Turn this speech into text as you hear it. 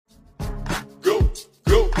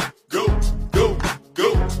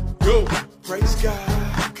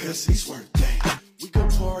because he's worth that. We go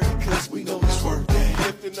party because we know he's worth that.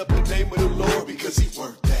 Lifting up the name of the Lord because he's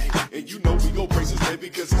worth that. And you know we go praise his name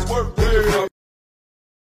because he's worth that.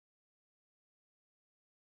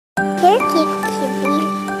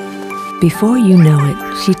 Before you know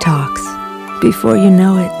it, she talks. Before you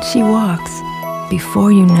know it, she walks.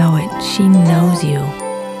 Before you know it, she knows you.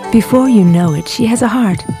 Before you know it, she has a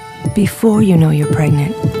heart. Before you know you're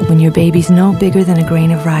pregnant, when your baby's no bigger than a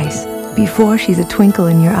grain of rice, before she's a twinkle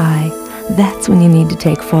in your eye, that's when you need to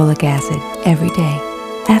take folic acid every day.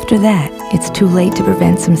 After that, it's too late to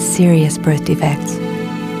prevent some serious birth defects.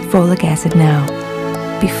 Folic acid now,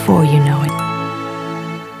 before you know it.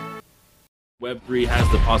 Web3 has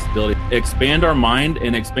the possibility to expand our mind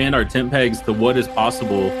and expand our tent pegs to what is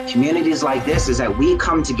possible. Communities like this is that we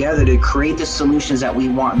come together to create the solutions that we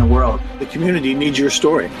want in the world. The community needs your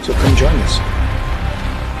story, so come join us.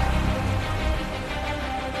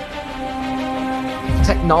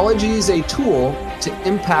 Technology is a tool to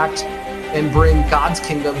impact and bring God's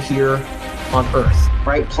kingdom here on earth.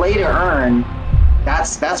 Right? Play to earn,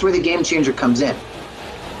 that's where the game changer comes in.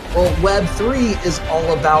 Well, Web3 is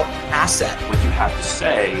all about asset. What you have to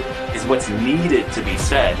say is what's needed to be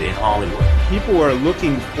said in Hollywood. People are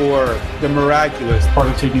looking for the miraculous. Part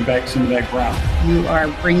of taking back some of that ground. You are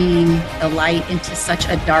bringing the light into such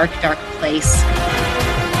a dark, dark place.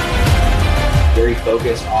 Very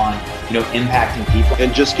focused on, impacting people.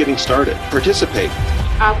 And just getting started. Participate.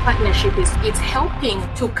 Our partnership it's helping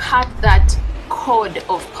to cut that code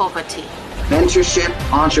of poverty. Mentorship,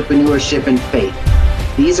 entrepreneurship, and faith.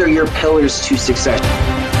 These are your pillars to success.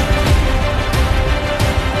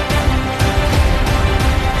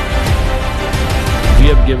 We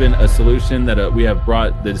have given a solution that we have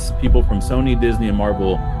brought this people from Sony, Disney, and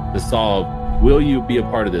Marvel to solve. Will you be a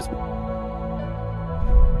part of this?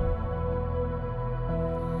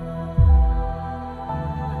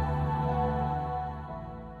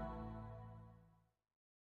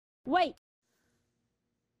 Wait.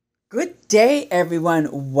 Good day,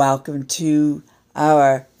 everyone. Welcome to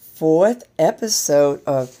our 4th episode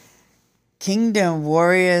of Kingdom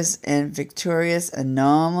Warriors and Victorious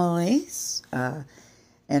Anomalies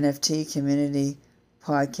NFT Community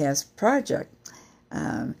Podcast Project.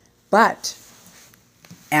 But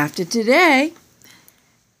after today,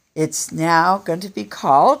 it's now going to be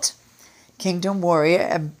called Kingdom Warrior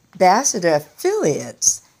Ambassador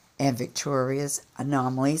Affiliates and Victorious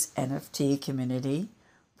Anomalies NFT Community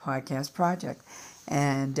Podcast Project.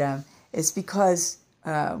 And it's because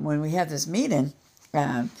when we had this meeting,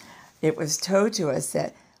 it was told to us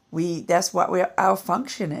that that's what our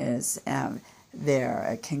function is there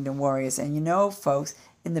at Kingdom Warriors. And folks,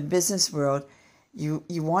 in the business world, you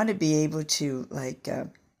want to be able to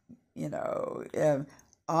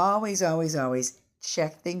always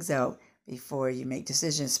check things out before you make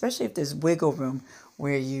decisions, especially if there's wiggle room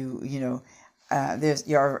where you're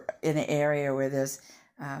in an area where there's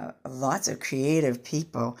lots of creative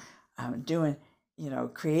people doing,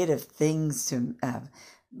 creative things to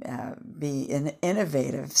be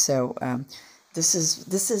innovative. So this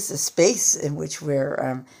is a space in which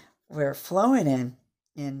we're flowing in,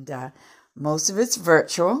 and most of it's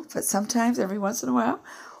virtual. But sometimes, every once in a while,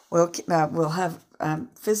 we'll have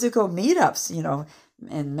physical meetups,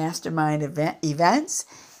 and mastermind events.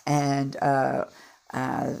 And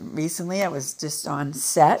recently, I was just on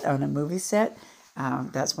a movie set.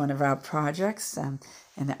 That's one of our projects in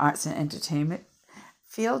the arts and entertainment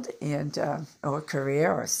field, and or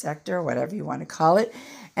career or sector, whatever you want to call it.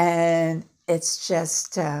 And it's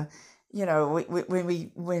just when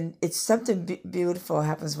it's something beautiful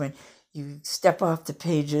happens when you step off the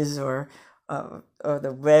pages or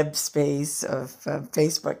the web space of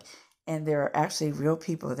Facebook, and there are actually real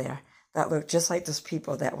people there that look just like those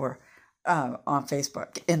people that were on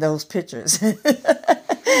Facebook in those pictures.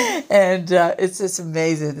 And it's just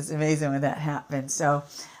amazing. It's amazing when that happens. So,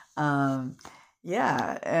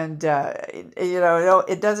 it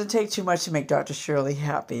doesn't take too much to make Dr. Shirley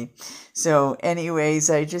happy. So anyways,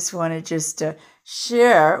 I just want to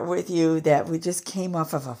share with you that we just came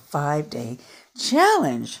off of a 5-day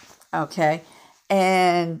challenge, okay?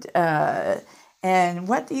 And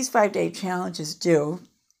what these 5-day challenges do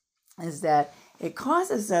is that it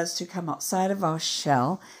causes us to come outside of our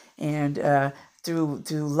shell and through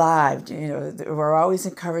live. We're always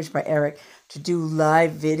encouraged by Eric to do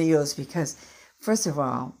live videos because, first of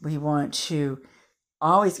all, we want to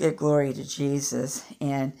always give glory to Jesus,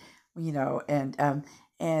 and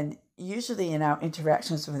usually in our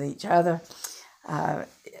interactions with each other,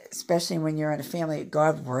 especially when you're in a family of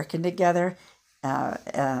God working together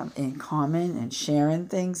in common and sharing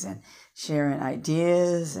things and sharing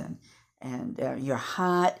ideas and you're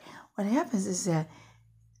hot, what happens is that,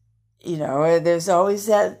 there's always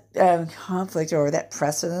that conflict or that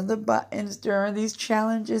pressing of the buttons during these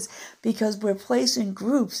challenges because we're placed in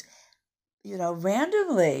groups,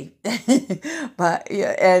 randomly. But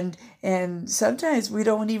and sometimes we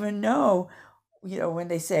don't even know, when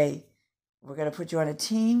they say, we're going to put you on a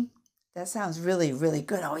team. That sounds really, really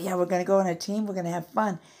good. Oh yeah, we're going to go on a team. We're going to have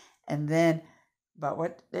fun. And then,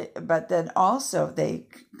 but then also they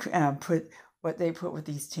put with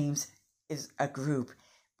these teams is a group.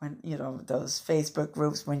 When, those Facebook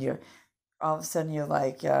groups, when you're all of a sudden you're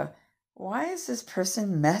like, why is this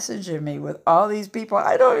person messaging me with all these people?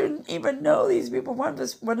 I don't even know these people. What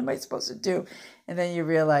am I supposed to do? And then you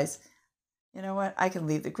realize, you know what? I can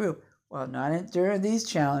leave the group. Well, not during these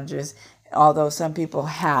challenges. Although some people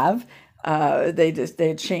have,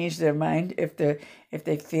 they change their mind if they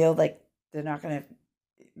feel like they're not going to,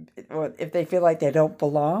 or if they feel like they don't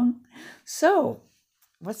belong. So,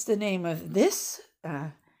 what's the name of this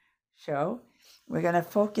show? We're going to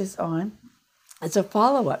focus on. It's a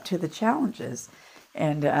follow-up to the challenges,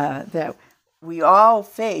 and that we all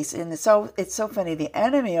face. And it's so funny. The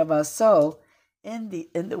enemy of our soul in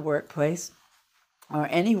the workplace or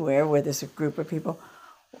anywhere where there's a group of people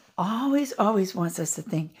always wants us to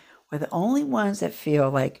think we're the only ones that feel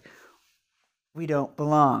like we don't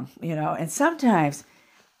belong. And sometimes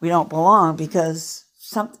we don't belong because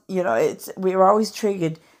we're always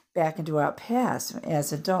triggered back into our past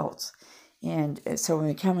as adults, and so when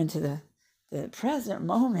we come into the present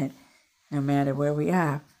moment, no matter where we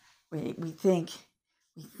are, we think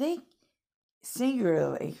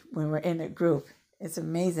singularly when we're in a group. It's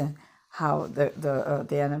amazing how the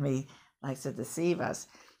enemy likes to deceive us,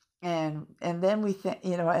 and then we think,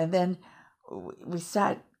 and then we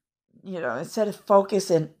start, instead of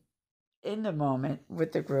focusing in the moment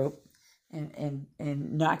with the group and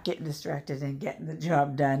not getting distracted and getting the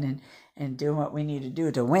job done and doing what we need to do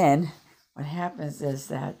to win, what happens is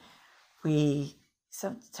that we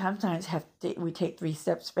sometimes we take 3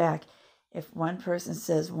 steps back. If one person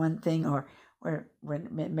says one thing, or when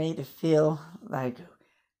it made it feel like,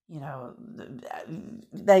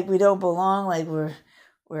 like we don't belong, like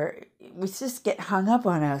we just get hung up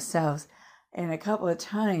on ourselves. And a couple of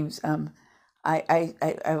times,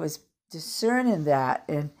 I was discerning that,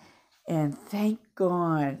 and thank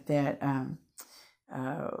God that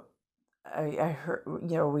I heard,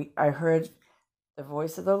 I heard the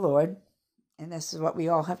voice of the Lord. And this is what we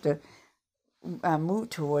all have to move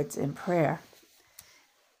towards in prayer.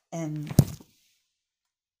 And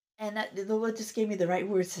the Lord just gave me the right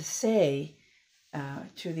words to say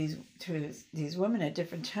to these women at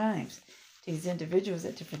different times, these individuals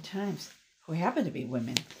at different times who happen to be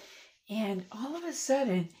women. And all of a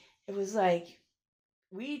sudden, it was like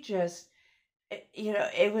we just,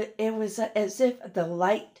 it was as if the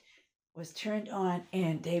light was turned on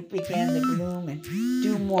and they began to bloom and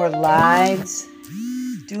do more lives,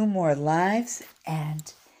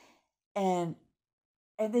 and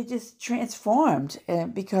they just transformed,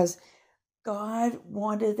 because God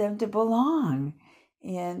wanted them to belong,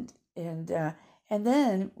 and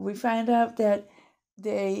then we find out that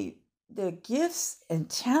the gifts and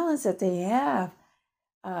talents that they have.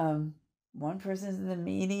 One person's in the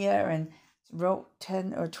media and wrote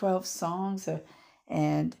 10 or 12 songs,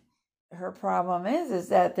 and her problem is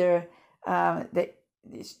that the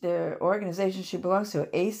organization she belongs to,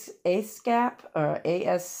 ASCAP or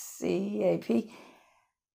ASCAP,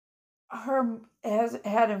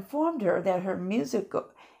 had informed her that her music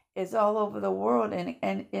is all over the world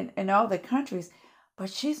and in all the countries, but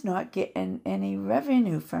she's not getting any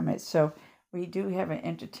revenue from it. So we do have an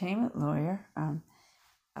entertainment lawyer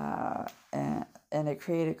and a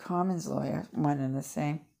Creative Commons lawyer, one and the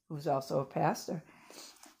same, who's also a pastor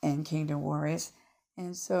in Kingdom Warriors.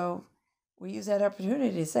 And so we use that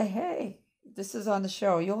opportunity to say, hey, this is on the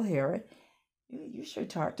show, you'll hear it. You should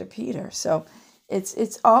talk to Peter. So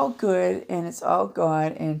it's all good, and it's all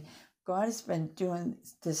God, and God has been doing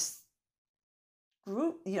this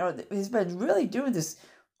group, he's been really doing this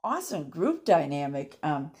awesome group dynamic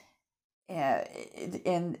in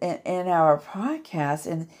our podcast.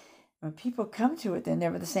 And when people come to it, they're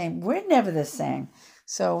never the same. We're never the same.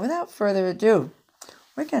 So without further ado,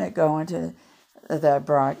 we're going to go into the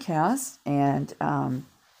broadcast, and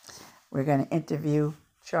we're going to interview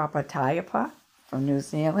Chapa Tayapa from New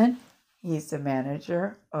Zealand. He's the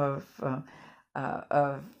manager of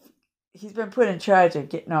he's been put in charge of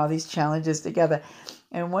getting all these challenges together.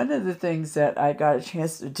 And one of the things that I got a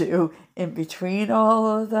chance to do in between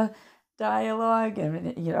all of the dialogue,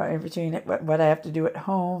 and in between what I have to do at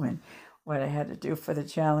home and what I had to do for the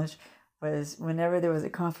challenge, was whenever there was a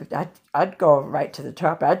conflict, I'd go right to the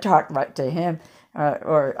top. I'd talk right to him,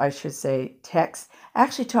 or I should say text. I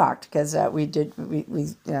actually talked because we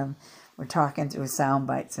were talking through sound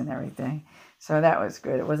bites and everything. So that was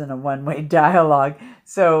good. It wasn't a one-way dialogue.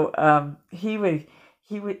 So he would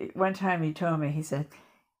one time he told me, he said,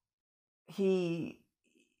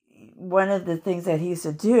 one of the things that he used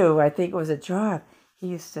to do, I think it was a job, he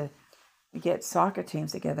used to get soccer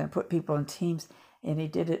teams together and put people in teams, and he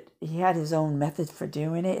did it. He had his own method for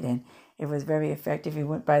doing it, and it was very effective. He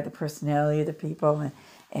went by the personality of the people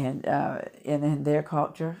and in their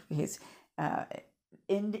culture. He's I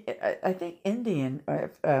think Indian,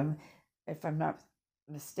 if I'm not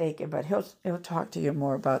mistaken, but he'll talk to you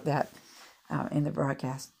more about that in the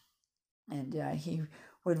broadcast. And he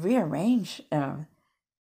would rearrange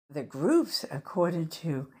the groups according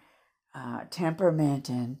to temperament,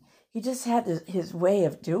 and he just had his way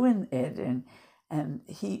of doing it, and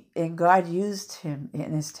God used him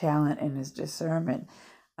in his talent and his discernment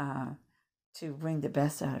to bring the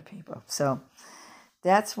best out of people. So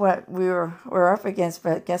that's what we're up against,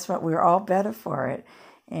 but guess what? We're all better for it.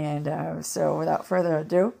 And so without further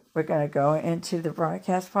ado, we're going to go into the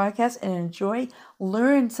podcast and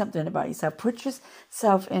learn something about yourself. Put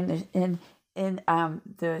yourself in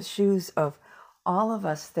the shoes of all of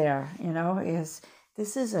us there.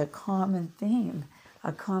 This is a common theme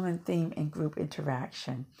in group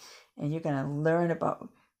interaction. And you're going to learn about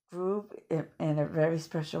group in a very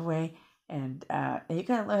special way. And you're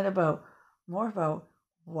going to learn more about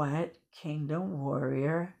what Kingdom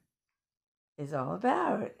Warrior is all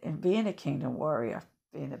about, and being a Kingdom Warrior,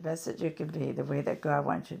 being the best that you can be, the way that God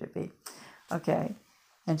wants you to be. Okay,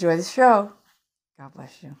 enjoy the show. God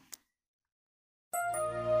bless you.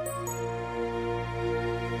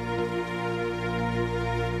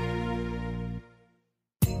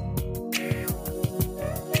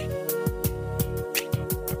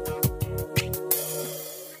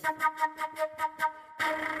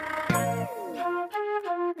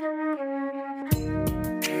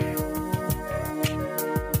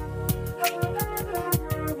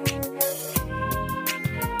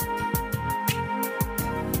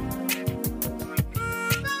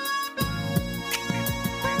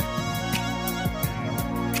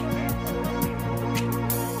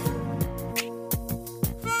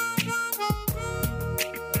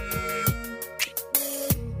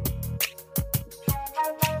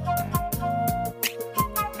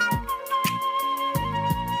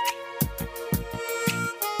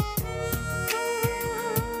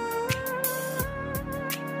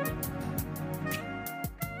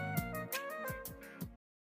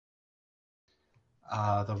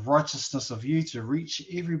 The righteousness of you to reach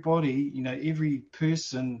everybody, every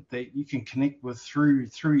person that you can connect with through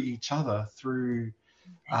each other, through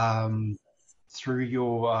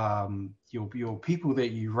your people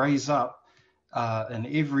that you raise up in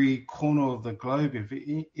every corner of the globe, of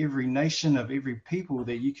every nation, of every people,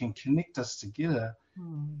 that you can connect us together.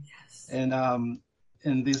 Yes. And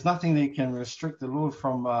there's nothing that can restrict the Lord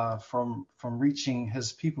from reaching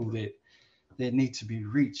His people that need to be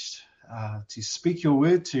reached. To speak your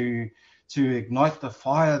word, to ignite the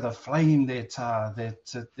fire, the flame that's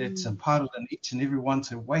imparted in each and every one,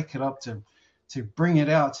 to wake it up, to bring it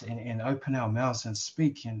out and open our mouths and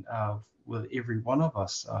speak with every one of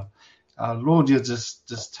us. Lord, you're just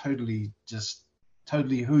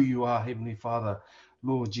totally who you are, Heavenly Father.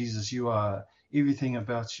 Lord Jesus, you are, everything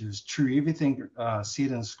about you is true. Everything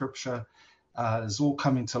said in Scripture is all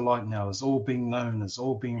coming to light now, is all being known, is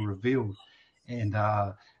all being revealed. And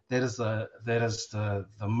that is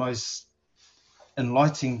the most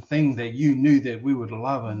enlightening thing, that you knew that we would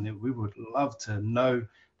love, and that we would love to know,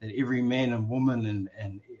 that every man and woman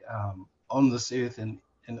and on this earth and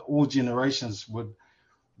all generations would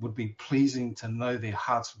be pleasing to know. Their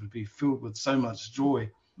hearts would be filled with so much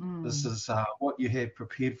joy. This is what you had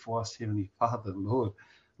prepared for us, Heavenly Father. Lord,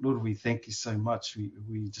 we thank you so much.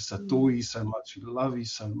 We just adore you so much. We love you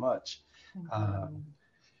so much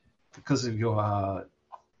because of your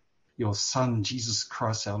Son, Jesus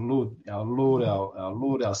Christ, our Lord,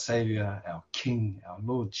 our Savior, our King, our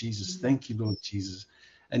Lord Jesus. Thank you, Lord Jesus.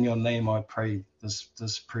 In your name I pray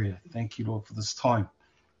this prayer. Thank you, Lord, for this time.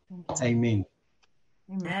 Amen.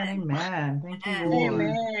 Amen. Thank you, Lord.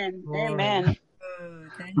 Amen. Lord. Amen.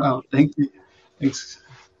 Well, thank you.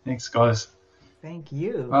 Thanks, guys. Thank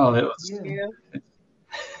you. Well, that was.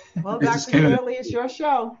 Well, Dr. Shirley, it's your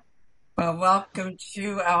show. Well, welcome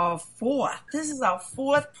to our fourth. This is our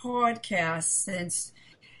fourth podcast since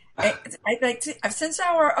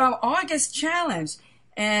our August challenge,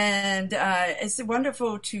 and it's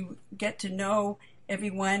wonderful to get to know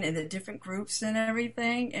everyone in the different groups and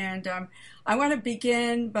everything. And I want to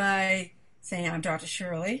begin by saying I'm Dr.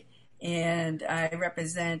 Shirley, and I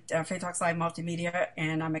represent Faith Talks Live Multimedia,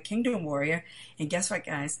 and I'm a Kingdom Warrior. And guess what,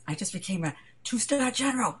 guys? I just became a 2-star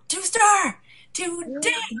general. 2-star!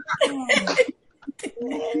 Today!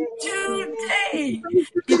 Today!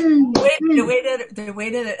 The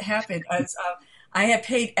way that it happened was I had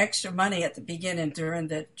paid extra money at the beginning during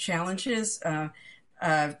the challenges. The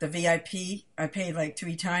VIP, I paid like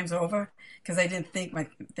 3 times over because I didn't think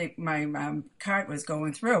my card was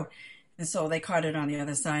going through. And so they caught it on the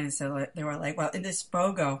other side, and so they were like, well, in this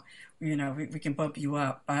BOGO, we can bump you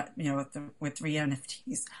up, but, with 3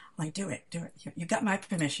 NFTs. I'm like, do it. You got my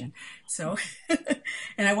permission. So,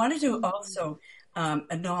 and I wanted to also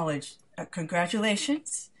acknowledge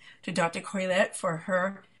congratulations to Dr. Coylette for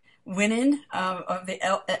her winning of the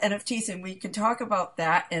NFTs, and we can talk about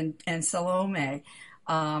that and Salome.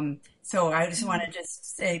 So I just want to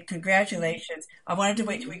just say congratulations. I wanted to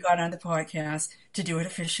wait till we got on the podcast to do it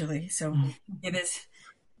officially. So it is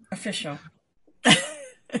official.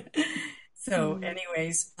 So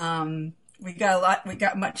anyways, we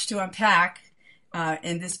got much to unpack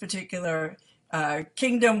in this particular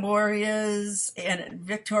Kingdom Warriors and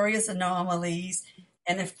Victorious Anomalies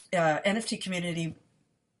and NFT community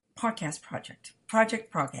podcast.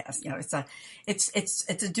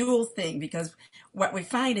 It's a dual thing, because what we're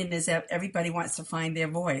finding is that everybody wants to find their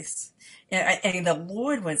voice, and the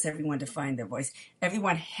Lord wants everyone to find their voice.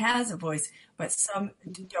 Everyone has a voice, but some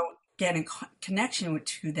don't get in connection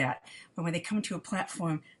to that. But when they come to a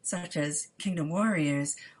platform such as Kingdom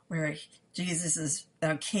Warriors, where Jesus is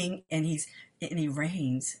King and he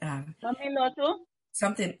reigns,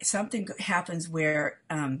 something happens where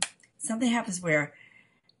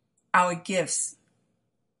our gifts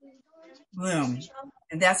bloom,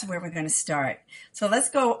 and that's where we're going to start. So let's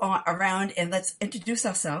go around and let's introduce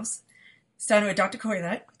ourselves, starting with Dr.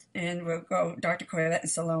 Coylette, and we'll go Dr. Coylette and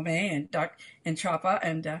Salome and Chapa,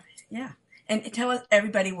 and and tell us,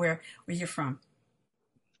 everybody, where you're from.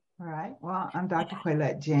 All right. Well, I'm Dr.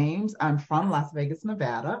 Coylette James. I'm from Las Vegas,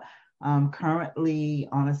 Nevada. I'm currently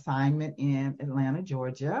on assignment in Atlanta,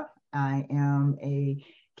 Georgia. I am a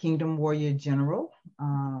Kingdom Warrior General,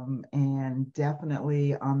 and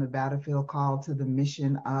definitely on the battlefield called to the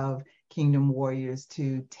mission of Kingdom Warriors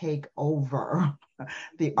to take over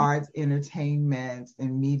the arts, entertainment,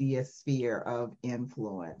 and media sphere of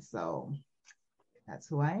influence. So that's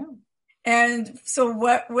who I am. And so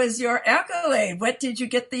what was your accolade? What did you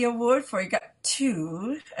get the award for? You got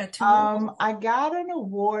two. I got an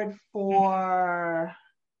award for,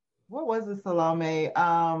 what was it, Salome?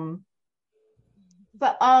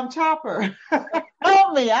 Chopper.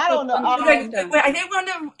 Help me. I don't know.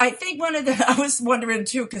 I think one of the, I was wondering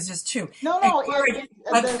too, because there's two. No,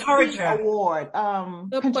 it's Encourager Award.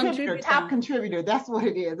 Contributor, top contributor. That's what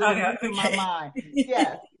it is. It's in my mind.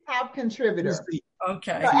 Yes, top contributor.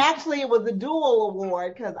 Okay. So actually, it was a dual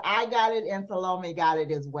award because I got it and Salome got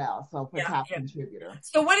it as well. So for top contributor.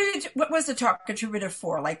 So what was the top contributor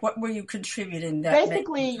for? Like, what were you contributing? That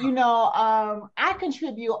basically, I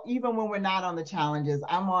contribute even when we're not on the challenges.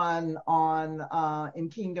 I'm on in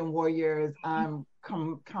Kingdom Warriors. I'm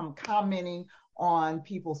commenting on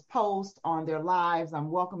people's posts, on their lives.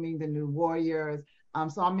 I'm welcoming the new warriors.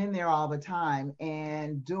 So I'm in there all the time.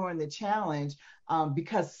 And during the challenge,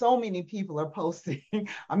 because so many people are posting,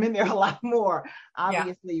 I'm in there a lot more,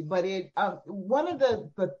 obviously. Yeah. But one of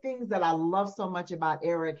the things that I love so much about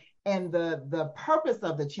Eric and the purpose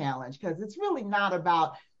of the challenge, because it's really not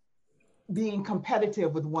about being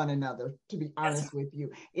competitive with one another, to be honest with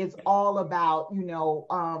you. It's all about,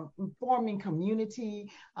 forming community,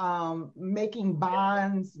 making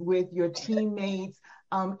bonds with your teammates,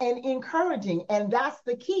 and encouraging. And that's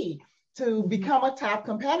the key to become a top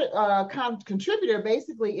contributor,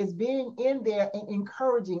 basically, is being in there and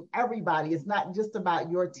encouraging everybody. It's not just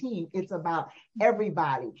about your team, it's about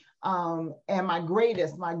everybody. And my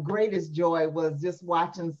greatest joy was just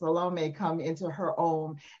watching Salome come into her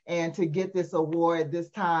own and to get this award this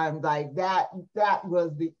time. Like that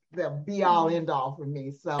was the be all end all for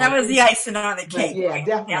me. So that was the icing on the cake. Yeah,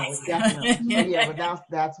 definitely. But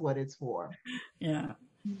that's what it's for. Yeah.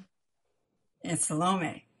 And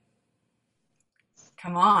Salome,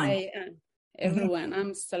 come on. Hi, everyone.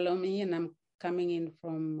 I'm Salome, and I'm coming in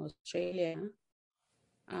from Australia.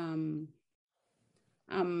 I'm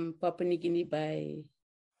Papua New Guinea by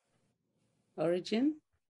origin.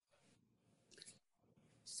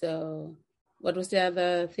 So, what was the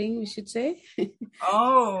other thing we should say?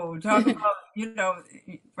 Talk about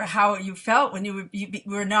how you felt when you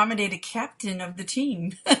were nominated captain of the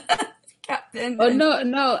team. Captain. Oh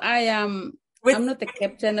no! I'm not the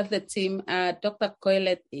captain of the team. Dr.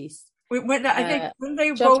 Coylett is. I think when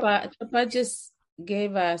they vote, Chopper just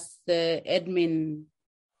gave us the admin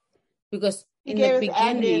because he in gave the us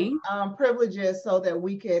beginning admin privileges so that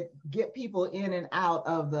we could get people in and out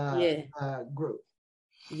of the group.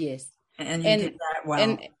 Yes, and you did that well.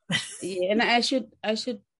 And I should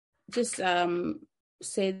just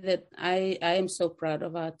say that I am so proud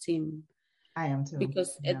of our team. I am too.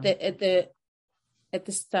 Because at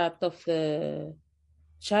the start of the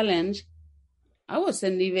challenge, I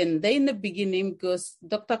wasn't even there in the beginning because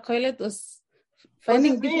Dr. Coylett was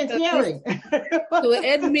finding difficulties to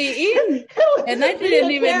add me in, and I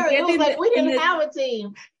didn't even get in. We didn't have a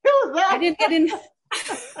team. I didn't get in.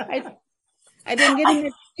 I didn't get in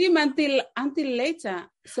the team until later.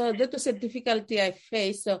 So that was a difficulty I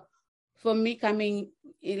faced. So for me coming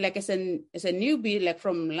in, like as a newbie, like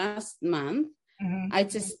from last month, I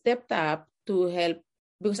just stepped up to help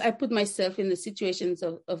because I put myself in the situations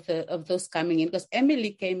of those coming in because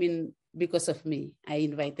Emily came in because of me. I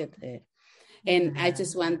invited her. And I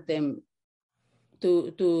just want them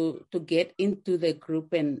to get into the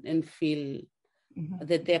group and feel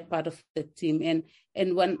that they're part of the team.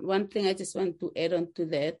 And one thing I just want to add on to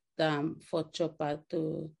that for Chopper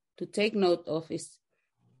to take note of is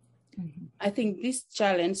I think this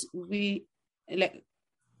challenge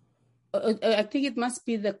I think it must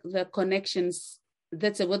be the connections.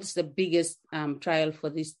 That's what's the biggest trial for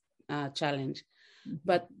this challenge.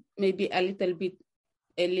 But maybe a little bit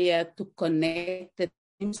earlier to connect the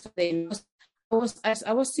teams.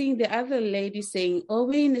 I was seeing the other lady saying, "Oh,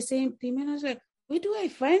 we're in the same team," and I was like, "Where do I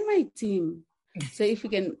find my team?" So if we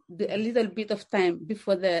can do a little bit of time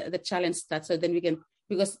before the challenge starts, so then we can,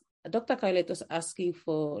 because Dr. Coylett was asking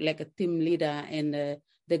for like a team leader and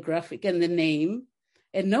the graphic and the name,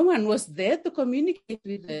 and no one was there to communicate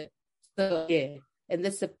with her. So and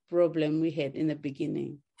that's the problem we had in the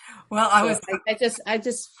beginning. Well, I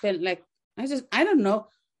just felt like I don't know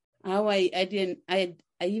how I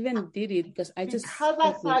even did it because I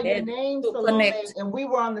saw your name, Salome, and we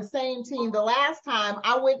were on the same team. The last time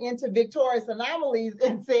I went into Victorious Anomalies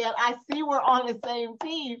and said, "I see we're on the same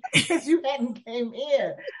team," because you hadn't came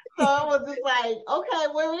in. So I was just like, "Okay,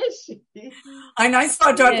 where is she?" And I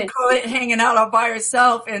saw Dr. Coylett hanging out all by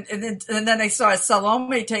herself, and then I saw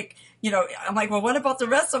Salome take. I'm like, well, what about the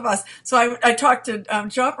rest of us? So I talked to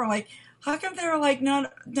Chopper. I'm like, how come they're like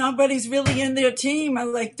nobody's really in their team?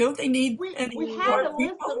 I'm like, don't they need any we had a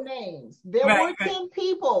list of names. There were 10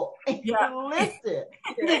 people listed.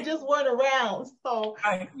 They just weren't around. So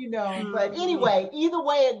but anyway, either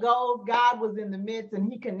way it goes, God was in the midst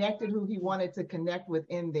and he connected who he wanted to connect with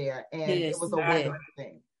in there. And it was a wonderful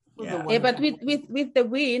thing. But with the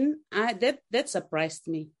win, that surprised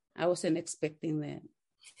me. I wasn't expecting that.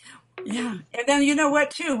 Yeah, and then you know what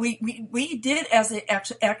too, we did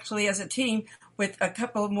actually as a team with a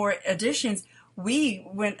couple more additions. We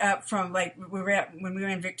went up from like when we were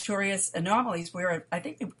in Victorious Anomalies. I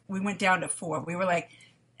think we went down to 4. We were like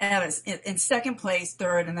in second place,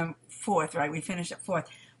 third, and then fourth. Right, we finished at 4th.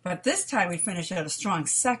 But this time we finished at a strong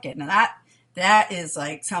 2nd, and that is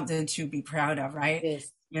like something to be proud of, right?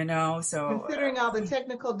 Yes. So considering all the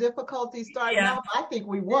technical difficulties starting off, I think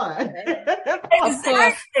we won.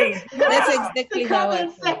 Exactly. That's exactly how I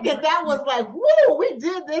felt. That was like, woo, we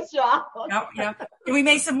did this, y'all. Yeah. And we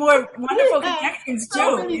made some more wonderful connections too.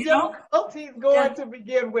 So many difficulties going to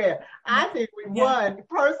begin with. I think we won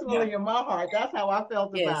personally in my heart. That's how I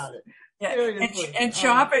felt about it. Yeah. Seriously. And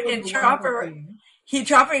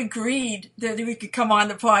Chopper agreed that we could come on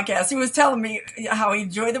the podcast. He was telling me how he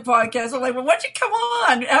enjoyed the podcast. I'm like, well, why don't you come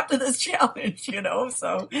on after this challenge,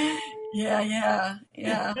 So, yeah.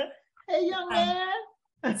 Hey, young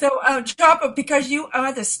man. So, Chopper, because you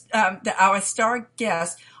are our star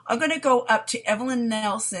guest, I'm going to go up to Evelyn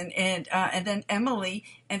Nelson and then Emily,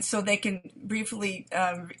 and so they can briefly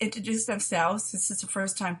introduce themselves. This is the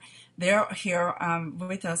first time they're here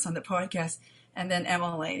with us on the podcast. And then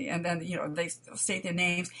Emily, and then, they state their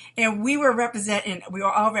names. And we were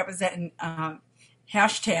all representing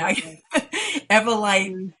hashtag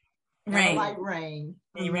Everlight Rain. Everlight Rain.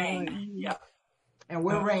 Rain. Yeah. And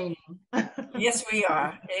we're raining. Yes, we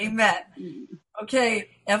are. Amen. Okay,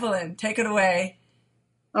 Evelyn, take it away.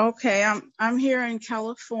 Okay, I'm here in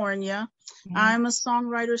California. I'm a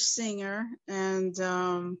songwriter, singer, and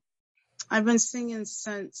I've been singing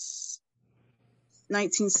since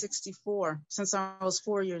 1964, since I was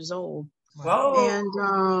 4 years old. Whoa. And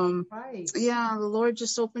the Lord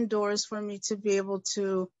just opened doors for me to be able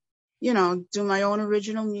to, do my own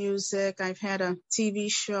original music. I've had a TV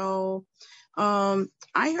show. I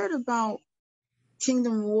heard about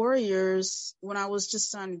Kingdom Warriors when I was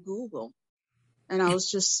just on Google. and I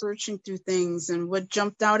was just searching through things, and what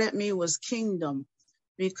jumped out at me was kingdom,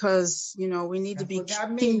 because, you know, we need to be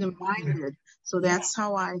kingdom minded. So that's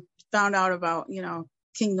how I found out about, you know,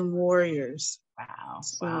 Kingdom Warriors. Wow.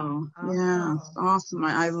 So yeah, it's awesome.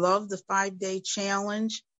 I love the 5-day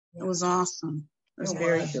challenge. It was awesome. It was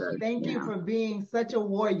very good. Thank you for being such a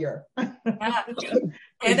warrior. And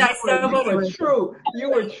I stumbled. You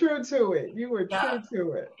were true to it. You were true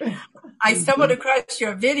to it. I stumbled across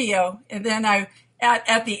your video, and then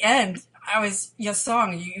at the end, your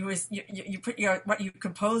song. You put what you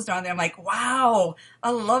composed on there. I'm like, wow,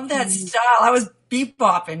 I love that style. I was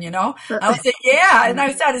beatbopping, you know. I was like, yeah, and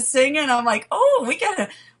I started singing. I'm like, oh, we gotta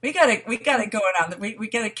go on. We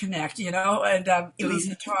gotta connect, you know. And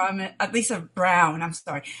Lisa Brown. I'm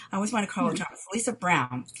sorry, I always want to call her Thomas. Lisa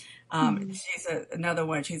Brown. She's another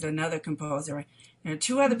one. She's another composer. You know,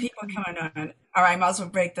 2 other people coming on. All right, I might as well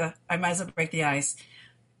break the ice.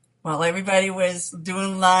 While everybody was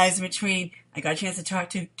doing lives in between, I got a chance to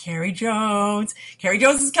talk to Carrie Jones. Carrie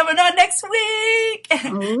Jones is coming on next week.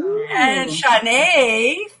 And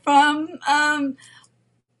Shanae from,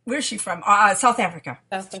 where's she from? South Africa.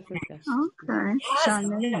 Okay. Yes,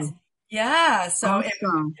 Shanae. yes. Yeah, so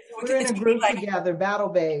awesome. We're in a group together, Battle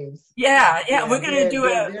Babes. Yeah, we're gonna do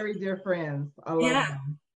they're very dear friends. I love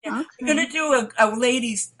them. Yeah. Okay. We're gonna do a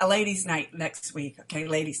ladies night next week. Okay,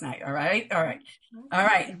 ladies night. All right.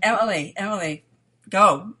 Emily,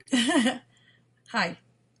 go. Hi.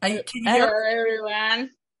 Can you hear? Hello, everyone.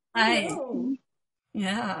 Hi. Hello.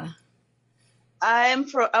 Yeah. I'm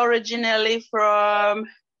originally from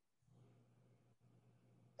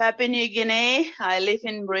Papua New Guinea. I live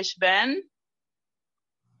in Brisbane.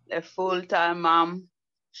 A full-time mom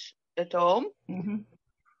at home. Mm-hmm.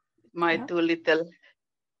 My 2 little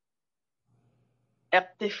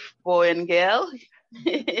active boy and girl.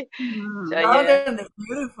 They're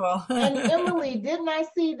beautiful. And Emily, didn't I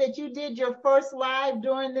see that you did your first live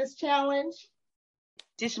during this challenge?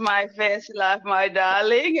 This is my first live, my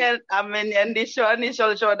darling, and this one is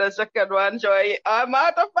also the second one. So I'm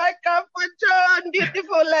out of my comfort zone,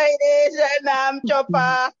 beautiful ladies, and I'm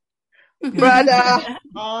Chopper, brother.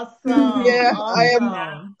 Awesome. Yeah,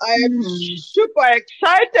 awesome. I am super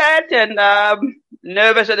excited and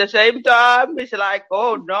nervous at the same time. It's like,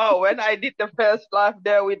 oh no, when I did the first live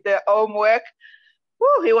there with the homework,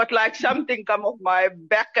 it was like something come off my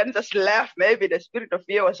back and just left. Maybe the spirit of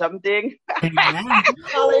fear or something.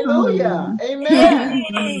 Hallelujah. Amen.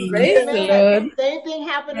 Praise the Lord. Same thing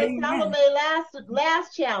happened to Salome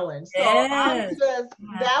last challenge. So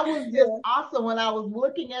that was just awesome when I was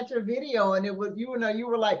looking at your video, and it was you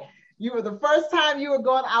were like, you were the first time you were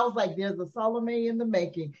going, I was like, there's a Salome in the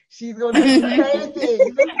making. She's going to do crazy.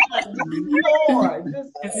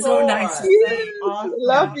 It's so nice. Awesome.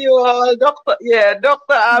 Love you all. Dr.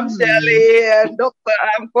 Shelly and Dr.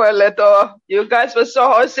 Coleto. You guys were so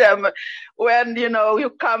awesome. When, you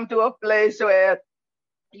come to a place where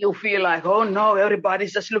you feel like, oh no,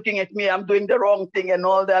 everybody's just looking at me. I'm doing the wrong thing and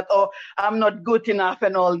all that. Or I'm not good enough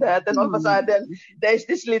and all that. And all of a sudden, there's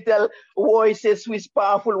this little voices with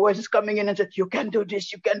powerful voices coming in and said, you can do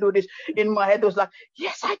this, you can do this. In my head, it was like,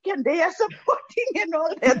 yes, I can. They are supporting and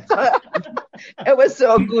all that. So it was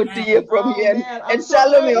so good to hear from you. And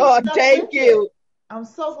Salome, thank you. I'm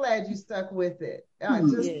so glad you stuck with it.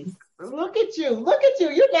 Look at you. Look at you.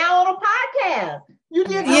 You're now on a podcast. You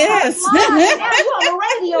did yes. Now you're on the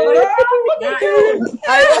radio, girl. Look at you.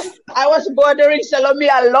 I was bothering Salome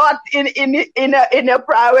a lot in a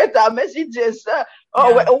private messages.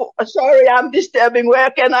 Sorry, I'm disturbing. Where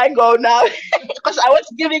can I go now? Because I was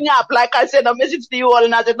giving up. Like I sent a message to you all,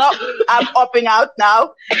 and I said, no, I'm opting out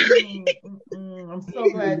now. I'm so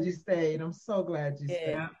glad you stayed. I'm so glad you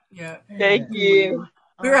stayed. Yeah. Thank you.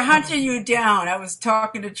 We were hunting you down. I was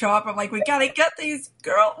talking to Chop. I'm like, we got to get these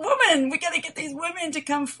women. We got to get these women to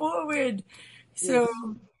come forward. So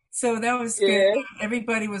that was good.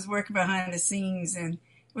 Everybody was working behind the scenes, and it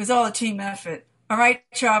was all a team effort. All right,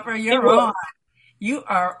 Chopper, you're on. You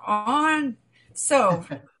are on. So,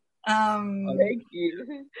 thank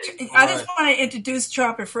you. I just want to introduce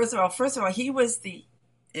Chopper. First of all, he was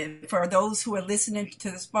for those who are listening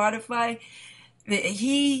to the Spotify,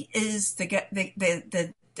 he is the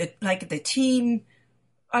team.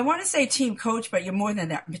 I want to say team coach, but you're more than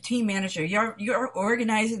that. The team manager. You're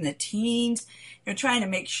organizing the teams. You're trying to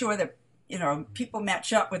make sure that people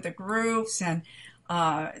match up with the groups. And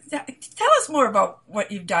tell us more about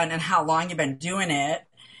what you've done and how long you've been doing it.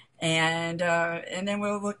 And then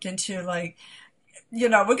we'll look into we're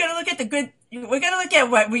going to look at the good. We're going to look at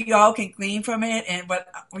what we all can glean from it and what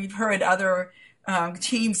we've heard other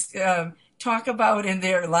teams talk about in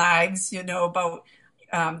their lives, about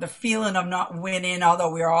the feeling of not winning,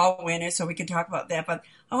 although we're all winners, so we can talk about that. But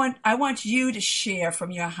I want you to share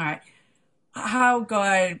from your heart how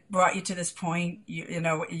God brought you to this point. You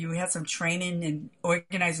know, you had some training in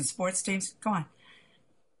organizing sports teams. Go on.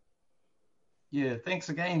 Yeah, thanks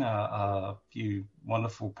again, you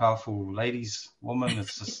wonderful, powerful ladies, women.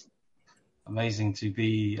 It's just amazing to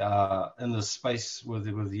be in this space with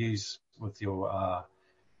you, with your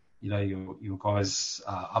your guys'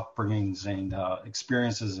 upbringings and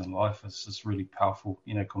experiences in life. It's just really powerful,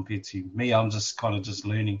 compared to me. I'm just kind of just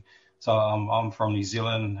learning. So I'm from New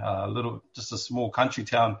Zealand, just a small country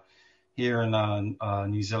town here in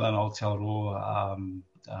New Zealand, Aotearoa,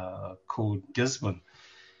 called Gisborne.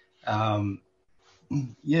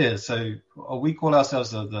 Yeah, so we call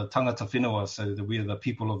ourselves the tangata whenua, so that we are the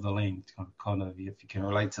people of the land, kind of, if you can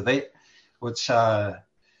relate to that, which, so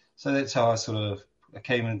that's how I sort of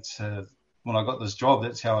came into, when I got this job,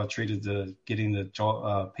 that's how I treated getting the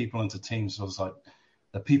job, people into teams. It was like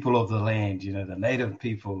the people of the land, the native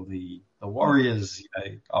people, the warriors,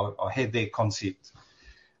 I had that concept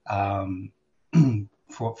from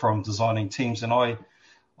designing teams. And I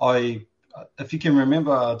if you can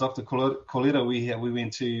remember, Dr. Coletta, we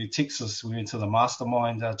went to Texas. We went to the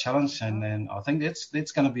Mastermind Challenge, and then I think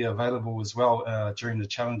that's going to be available as well during the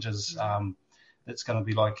challenges. It's going to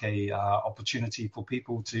be like a opportunity for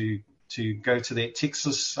people to go to that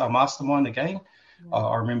Texas Mastermind again.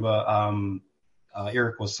 I remember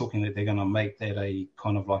Eric was talking that they're going to make that a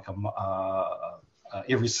kind of like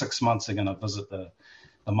every 6 months they're going to visit the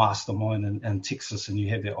Mastermind in Texas, and you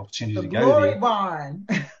have that opportunity to go there. Barn.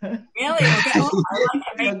 Really? Okay.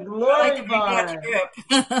 The glory barn.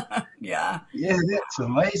 Yeah. Yeah, that's an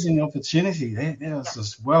amazing opportunity. That was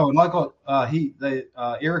just and I got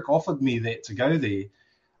Eric offered me that to go there,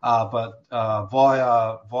 but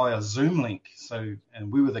via Zoom link. So,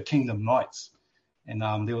 and we were the Kingdom Knights, and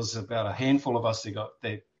there was about a handful of us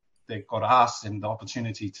that got asked and the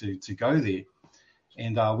opportunity to go there.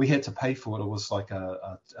 And we had to pay for it. It was like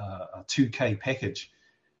a $2,000 package,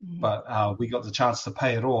 but we got the chance to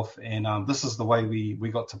pay it off. And this is the way we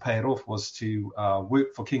got to pay it off, was to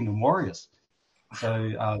work for Kingdom Warriors. So,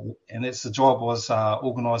 and that's the job, was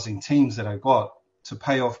organising teams that I got to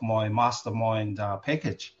pay off my Mastermind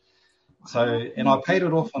package. So, and I paid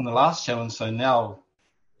it off on the last challenge. So now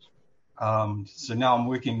I'm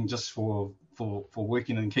working just for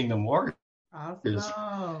working in Kingdom Warriors.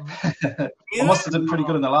 Awesome. I must have done pretty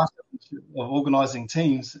good in the last of organising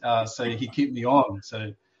teams, so he kept me on.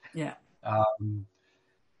 So yeah,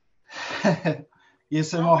 yeah.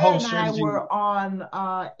 So my whole strategy. And I were on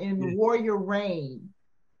in Warrior Reign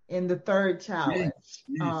in the third challenge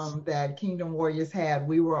that Kingdom Warriors had.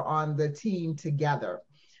 We were on the team together,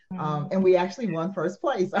 and we actually won first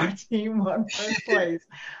place. Our team won first place,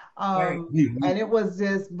 and it was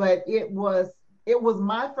just, but it was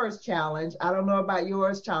my first challenge. I don't know about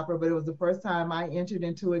yours, Chopper, but it was the first time I entered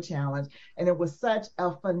into a challenge. And it was such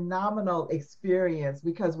a phenomenal experience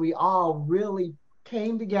because we all really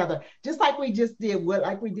came together, just like we just did,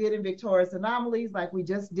 like we did in Victorious Anomalies, like we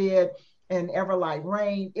just did in Everlight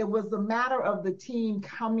Reign. It was a matter of the team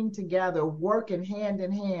coming together, working hand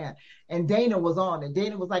in hand. And Dana was on it.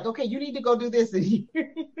 Dana was like, okay, you need to go do this. And you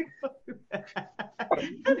need to go do that.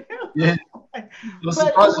 Yeah. It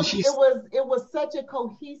was such a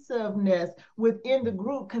cohesiveness within the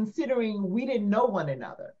group, considering we didn't know one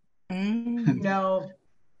another.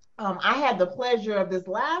 I had the pleasure of this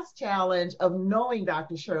last challenge of knowing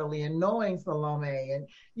Dr. Shirley and knowing Salome and,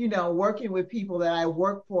 working with people that I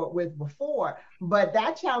worked with before. But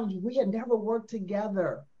that challenge, we had never worked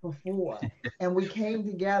together before. And we came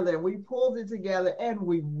together, we pulled it together, and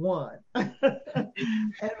we won. And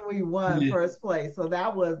we won first place. So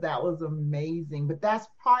that was amazing. But that's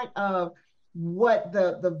part of what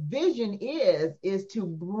the vision is to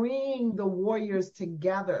bring the warriors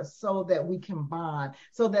together so that we can bond,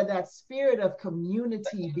 so that spirit of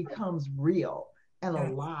community becomes real and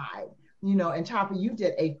alive. And Chopper, you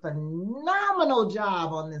did a phenomenal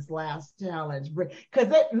job on this last challenge.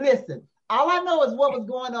 Because listen, all I know is what was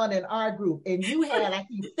going on in our group, and you had, I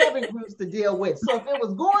think, 7 groups to deal with. So if it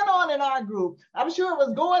was going on in our group, I'm sure it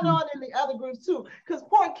was going on in the other groups too. Because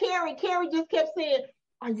poor Carrie just kept saying,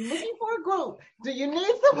 are you looking for a group? Do you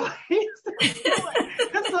need somebody to do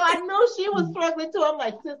it? So I know she was struggling too. I'm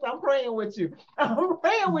like, sis, I'm praying with you. I'm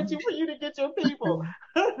praying with you for you to get your people.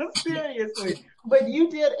 Seriously. But you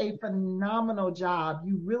did a phenomenal job.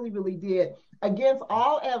 You really, really did. Against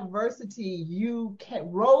all adversity, you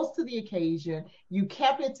rose to the occasion. You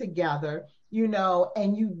kept it together,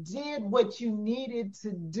 and you did what you needed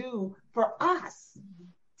to do for us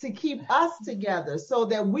to keep us together so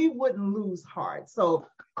that we wouldn't lose heart. So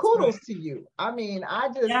kudos to you. I mean, I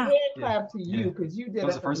just hand clap to you because you did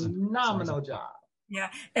a phenomenal job. Yeah,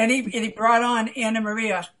 and he brought on Anna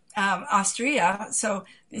Maria Austria. So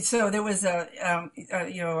there was a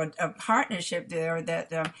partnership there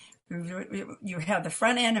that you had the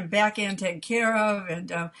front end and back end taken care of,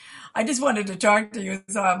 and I just wanted to talk to you.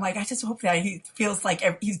 So I'm like, I just hope that he feels like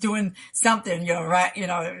he's doing something,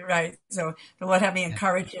 right. So the Lord had me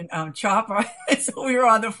encouraging Chopper. So we were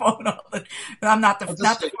on the phone but I'm not the phone.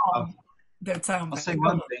 I'll say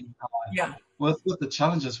one thing. With the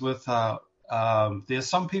challenges with there's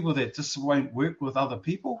some people that just won't work with other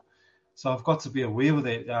people, so I've got to be aware of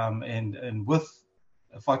that. And with,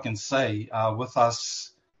 if I can say, with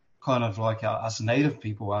us, kind of like us native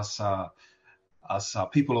people, us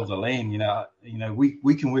people of the land,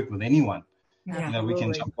 we can work with anyone. We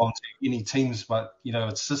can jump onto any teams, but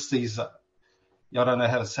it's just these. I don't know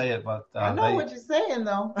how to say it, but I know what you're saying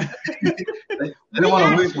though. they don't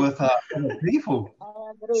want to work with other people,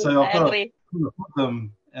 so I've got to put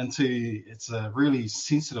them into. It's a really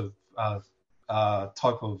sensitive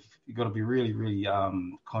type of. You've got to be really, really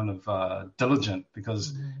diligent,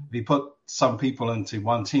 because if you put some people into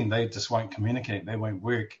one team, they just won't communicate, they won't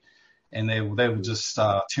work, and they will just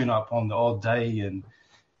turn up on the odd day. And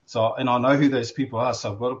I know who those people are,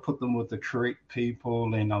 so I've got to put them with the correct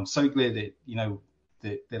people. And I'm so glad that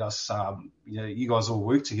that us you guys all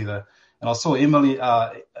work together. And I saw Emily,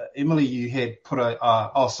 you had put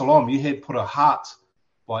Salam, you had put a heart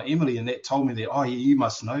by Emily, and that told me that, you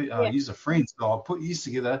must know, you're a friend. So I put you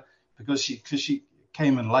together because she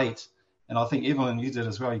came in late, and I think Evelyn, you did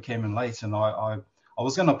as well. You came in late, and I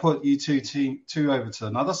was going to put you two over to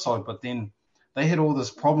another side, but then they had all this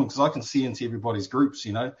problem, because I can see into everybody's groups,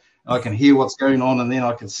 and I can hear what's going on, and then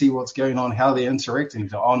I can see what's going on, how they're interacting.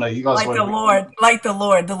 Oh no, you guys like the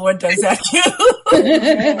Lord does that too.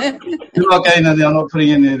 You're not going in there. I'm not putting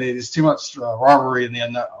in there. There's too much rivalry in there.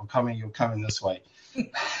 No, you're coming this way.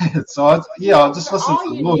 So I just listen to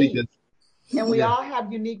the Lord. And we all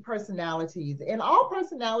have unique personalities, and all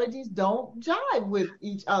personalities don't jive with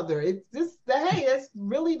each other. It's just it's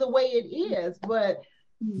really the way it is. But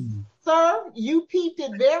sir, you peeped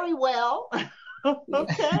it very well.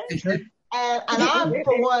 Okay. And I,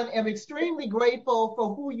 for one, am extremely grateful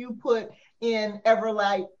for who you put in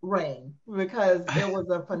Everlight Rain, because it was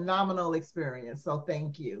a phenomenal experience. So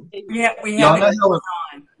thank you. Yeah, we have go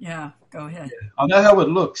ahead. Yeah. I know how it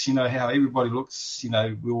looks, how everybody looks,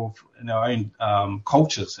 we're all in our own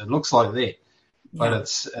cultures. It looks like that. But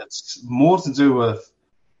it's more to do with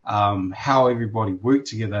how everybody work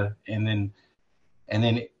together, and then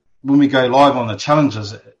when we go live on the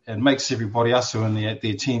challenges, it makes everybody else who are in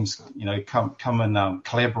their teams, come and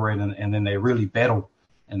collaborate, and then they really battle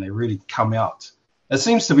and they really come out. It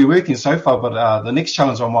seems to be working so far, but the next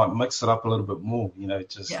challenge I might mix it up a little bit more.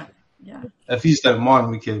 If you don't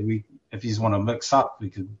mind, if you want to mix up, we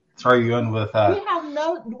could throw you in with. We have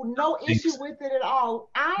no issue with it at all.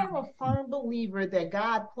 I am a firm believer that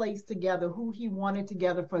God placed together who He wanted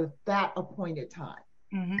together for that appointed time.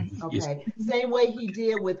 Mm-hmm. Okay. Yes. Same way He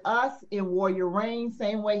did with us in Warrior Reign,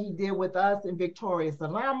 same way He did with us in Victorious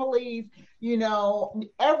Anomalies.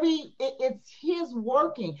 It's His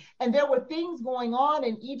working. And there were things going on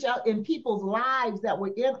in people's lives that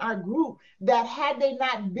were in our group that, had they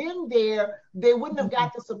not been there, they wouldn't have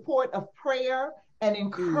got the support of prayer and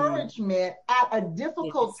encouragement at a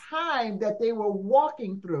difficult time that they were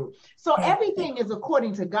walking through. So everything is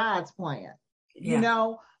according to God's plan.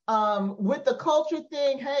 With the culture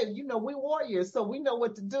thing, hey, we warriors, so we know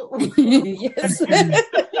what to do. Yes. Yes,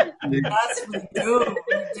 we do.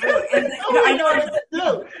 And, I know what to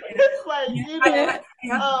do. It's like,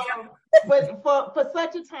 but for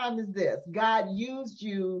such a time as this, God used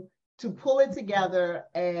you to pull it together,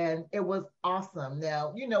 and it was awesome.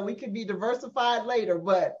 Now, we could be diversified later,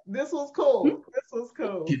 but this was cool. This was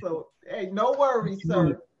cool. So, hey, no worries,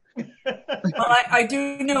 sir. Well, I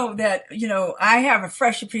do know that, I have a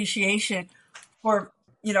fresh appreciation for,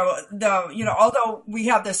 although we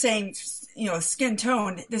have the same, skin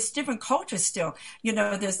tone, there's different cultures still.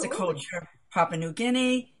 There's the culture of Papua New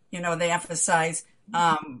Guinea, they emphasize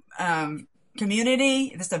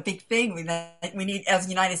community. That's a big thing. We need, as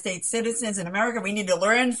United States citizens in America, we need to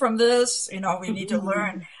learn from this. We need to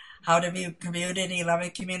learn how to be community, love a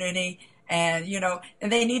community. And,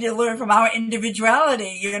 and they need to learn from our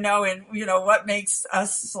individuality, and, what makes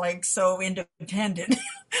us so independent.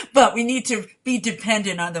 But we need to be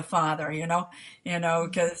dependent on the Father,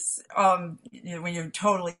 because, when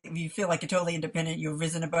you feel like you're totally independent, you've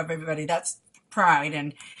risen above everybody. That's pride.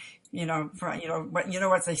 And you know,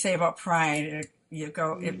 what they say about pride. It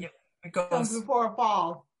goes comes before a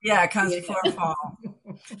fall. Yeah, it comes before a fall.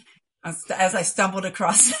 As I stumbled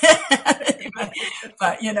across it.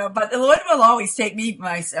 but the Lord will always take me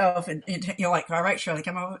myself and you're like, all right, Shirley,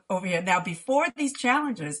 come over here. Now, before these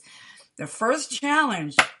challenges, the first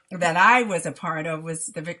challenge that I was a part of was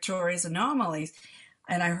the Victorious Anomalies.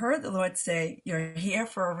 And I heard the Lord say, you're here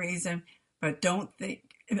for a reason, but don't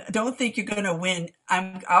think you're going to win.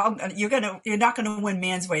 You're not going to win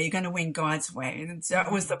man's way. You're going to win God's way. And so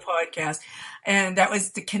that was the podcast, and that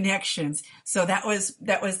was the connections. So that was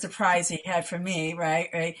the prize he had for me,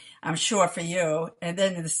 right? I'm sure for you. And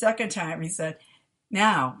then the second time he said,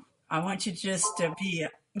 now I want you just to be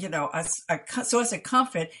a source of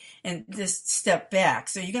comfort and just step back.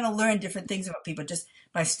 So you're going to learn different things about people just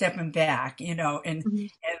by stepping back, and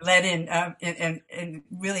let in, and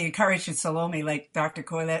really encouraging Salome, like Dr.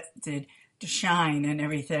 Corlett did, to shine and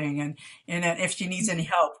everything. And if she needs any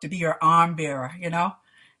help, to be your arm bearer,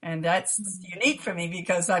 and that's unique for me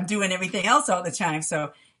because I'm doing everything else all the time.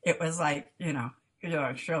 So it was like,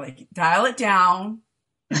 Shirley, dial it down.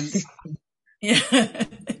 Yeah.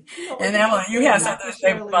 And Ellen, you have something to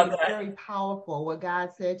say about that. Very powerful. What God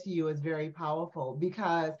said to you is very powerful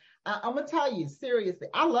because I'm gonna tell you seriously.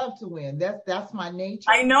 I love to win. That's my nature.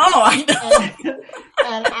 I know.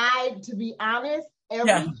 And to be honest,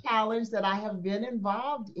 every challenge that I have been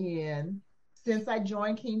involved in since I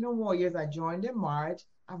joined Kingdom Warriors, I joined in March.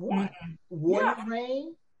 I've won. Warrior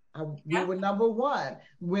Reign. We were number one.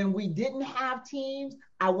 When we didn't have teams,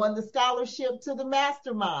 I won the scholarship to the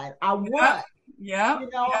mastermind. I won.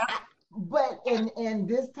 But in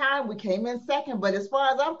this time we came in second. But as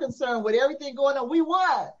far as I'm concerned, with everything going on, we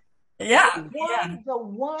won. The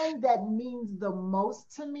one that means the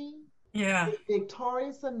most to me is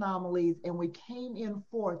Victorious Anomalies, and we came in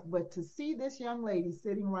fourth. But to see this young lady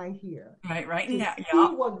sitting right here, right to now,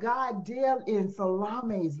 see what God did in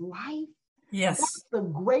Salome's life. Yes. That's the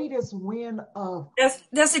greatest win of...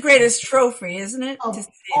 That's the greatest trophy, isn't it? Of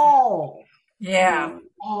all. Yeah.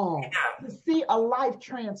 All. To see a life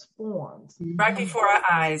transformed. Right before our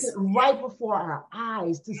eyes. Right before our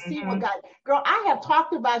eyes. To see what God... Girl, I have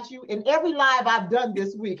talked about you in every live I've done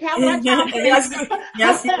this week. Have I talked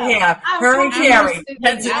Yes, you have. Her and Carrie.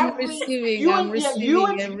 I'm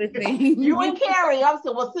receiving everything. You and Carrie. I'm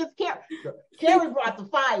saying, well, since Carrie brought the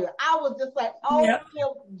fire, I was just like,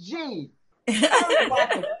 OMG. Carrie brought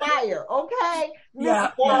the fire, okay? Miss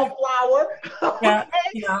Wallflower, okay?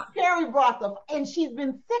 Carrie brought and she's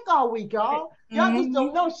been sick all week, y'all. Y'all just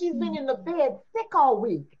don't know she's been in the bed sick all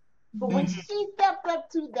week. But when she stepped up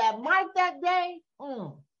to that mic that day,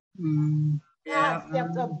 God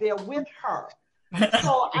stepped up there with her.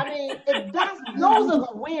 So, I mean, those are the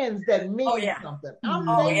wins that mean something. I'm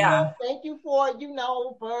thankful. Thank you for,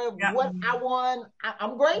 for what I won.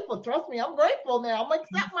 I'm grateful. Trust me, I'm grateful now. I'm going to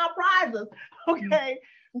accept my prizes. Okay.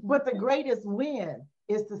 But the greatest win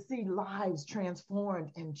is to see lives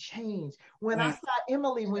transformed and changed. When I saw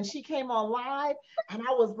Emily, when she came on live and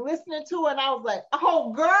I was listening to her and I was like,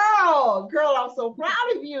 oh, girl, I'm so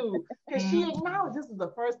proud of you. Because she acknowledged this is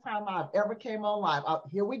the first time I've ever came on live.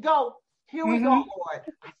 Here we go. Here we go, Lord.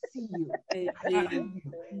 I see you.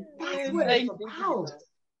 That's what it's about.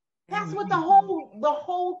 That's what the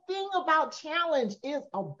whole thing about challenge is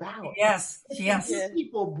about. Yes. Give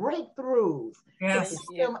people breakthroughs. To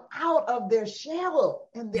get them out of their shell.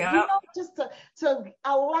 And just to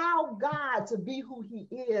allow God to be who he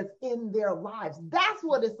is in their lives. That's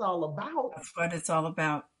what it's all about. That's what it's all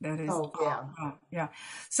about. That is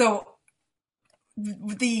So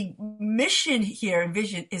the mission here and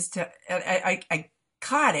vision is to, I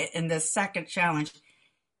caught it in the second challenge,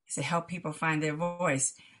 is to help people find their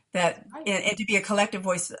voice, and to be a collective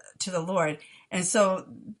voice to the Lord. And so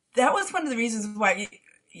that was one of the reasons why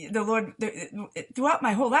the Lord, throughout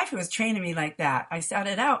my whole life, he was training me like that. I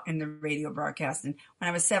started out in the radio broadcasting when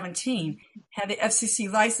I was 17, had the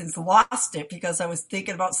FCC license, lost it because I was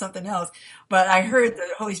thinking about something else. But I heard the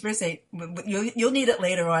Holy Spirit say, you'll need it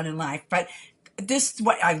later on in life. But this is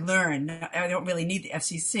what I learned. I don't really need the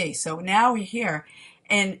FCC. So now we're here.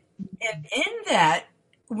 And in that,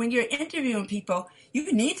 when you're interviewing people,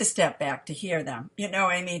 you need to step back to hear them. You know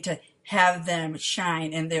what I mean? To have them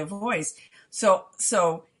shine in their voice. So,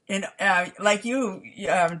 like you,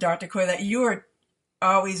 Dr. Coy, that you were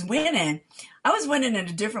always winning. I was winning in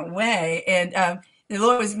a different way. And the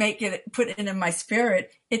Lord was put it in my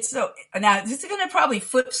spirit. Now this is going to probably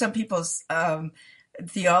flip some people's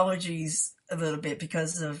theologies a little bit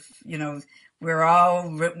because of, we're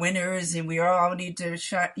all winners and we all need to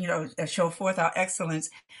show forth our excellence.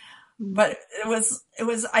 but it was,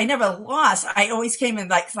 I never lost. I always came in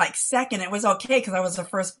like second. It was okay because I was the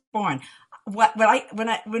firstborn.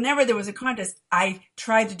 Whenever there was a contest, I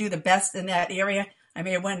tried to do the best in that area. I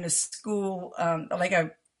mean, I went to school,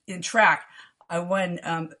 in track. I won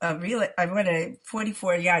a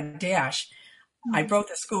 44-yard dash. I broke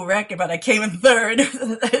the school record, but I came in third.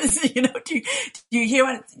 Do you hear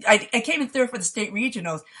what I came in third for the state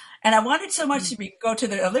regionals, and I wanted so much to go to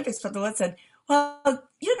the Olympics, but the Lord said, well,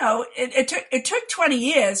 it took 20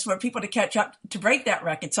 years for people to catch up to break that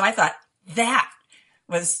record. So I thought that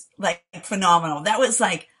was like phenomenal. That was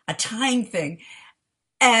like a time thing.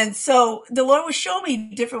 And so the Lord was showing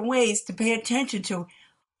me different ways to pay attention to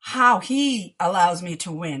how he allows me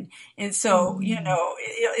to win. And so,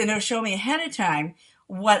 it'll show me ahead of time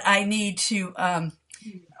what I need to,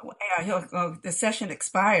 the session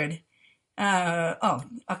expired.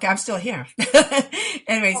 Okay, I'm still here.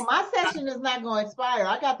 Anyways. Well, my session is not going to expire.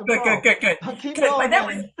 I got the Good. Keep going.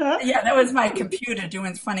 That was my computer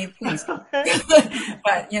doing funny things. But,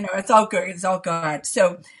 it's all good. It's all God.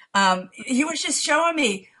 So, he was just showing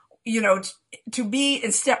me, to be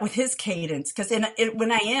in step with his cadence. Because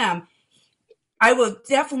when I will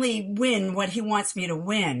definitely win what he wants me to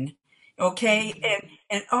win. Okay.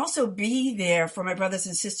 And also be there for my brothers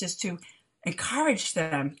and sisters to encourage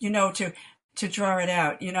them, to draw it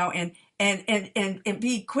out, and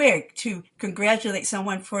be quick to congratulate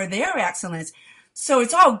someone for their excellence. So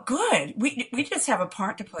it's all good. We just have a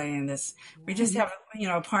part to play in this. We just have,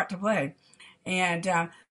 a part to play.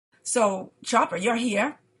 And, so Chopper, you're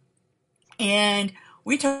here. And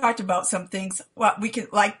we talked about some things, what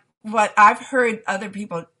I've heard other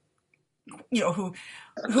people, who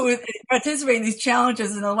participate in these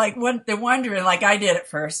challenges, and they're wondering, like I did at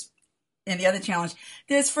first in the other challenge,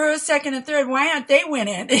 there's first, second, and third. Why aren't they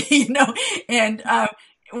winning? And,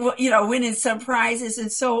 winning some prizes.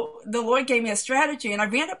 And so the Lord gave me a strategy, and I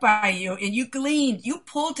ran it by you, and you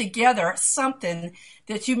pulled together something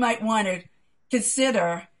that you might want to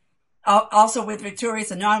consider also with Victorious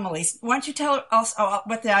Anomalies. Why don't you tell us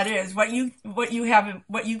what that is, what you have,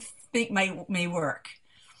 what you think may work?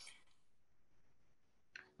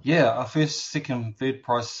 Yeah, our first, second, third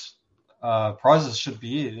prizes should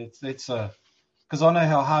be it. It's because I know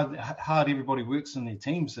how hard everybody works in their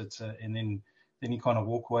teams. And then you kind of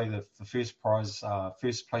walk away the first prize,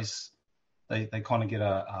 first place. They kind of get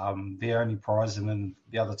their only prize, and then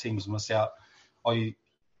the other teams miss out.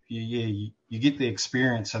 You get the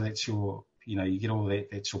experience, so that's your, you get all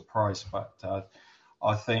that, that's your prize. But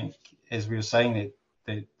I think, as we were saying,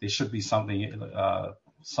 that there should be something,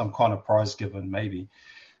 some kind of prize given, maybe.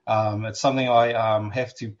 It's something I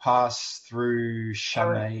have to pass through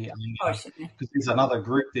Shanae, because there's another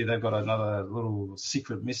group there. They've got another little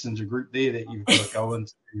secret messenger group there that you've got to go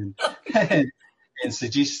into and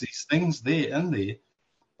suggest these things in there.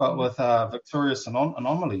 But with Victorious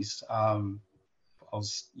Anomalies,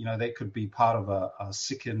 that could be part of a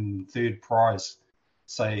second, third prize,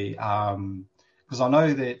 say, because I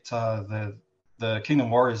know that the Kingdom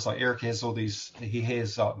Warriors, like Eric has all these, he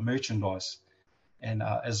has merchandise, and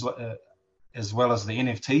as well as the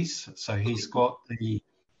NFTs. So he's got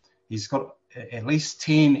at least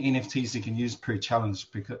 10 NFTs he can use per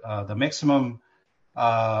challenge, because the maximum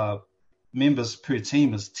members per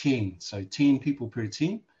team is 10, so 10 people per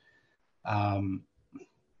team.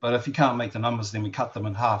 But if you can't make the numbers, then we cut them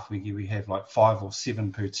in half. We have like 5 or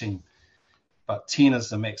 7 per team. But 10 is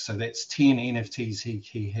the max. So that's 10 NFTs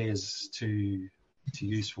he has to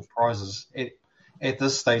use for prizes at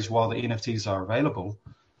this stage while the NFTs are available.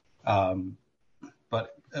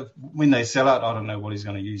 But when they sell out, I don't know what he's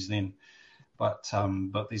going to use then. But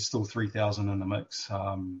there's still 3,000 in the mix.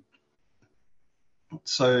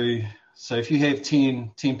 So if you have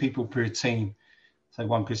 10 people per team, say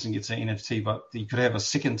one person gets an NFT, but you could have a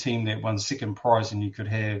second team that won second prize, and you could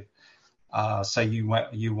have, say you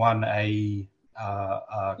won a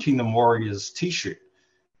Kingdom Warriors T-shirt,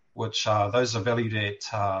 which those are valued at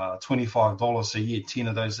 $25 a year. 10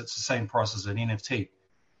 of those, it's the same price as an NFT.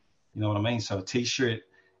 You know what I mean? So a T-shirt,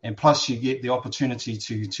 and plus you get the opportunity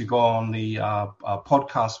to go on the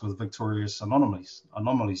podcast with Victorious Anomalies.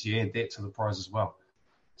 You add that to the prize as well.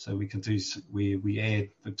 So we can do we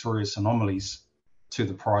add Victorious Anomalies to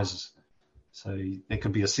the prizes. So there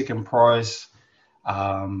could be a second prize.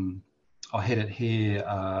 I had it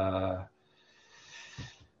here.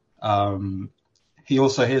 He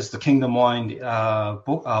also has the Kingdom Mind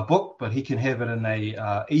book, but he can have it in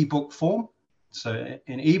a ebook form. So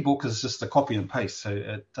an ebook is just a copy and paste, so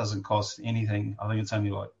it doesn't cost anything. I think it's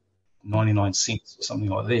only like 99 cents or something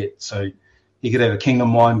like that. So he could have a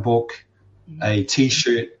Kingdom Mind book, a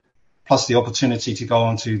T-shirt, plus the opportunity to go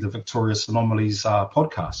onto the Victorious Anomalies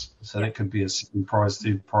podcast. So that could be a second prize,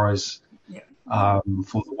 third prize for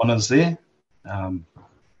the winners there.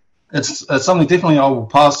 It's something definitely I will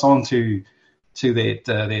pass on to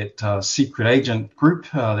that secret agent group,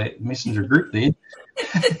 that messenger group there.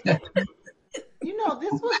 You know,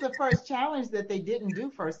 this was the first challenge that they didn't do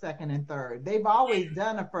first, second, and third. They've always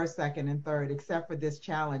done a first, second, and third, except for this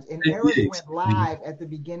challenge. And Eric went live at the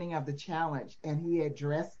beginning of the challenge, and he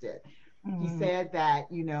addressed it. He said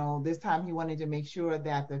that, you know, this time he wanted to make sure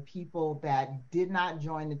that the people that did not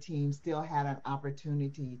join the team still had an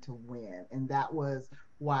opportunity to win. And that was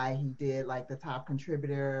why he did like the top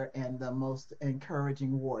contributor and the most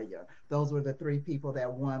encouraging warrior. Those were the three people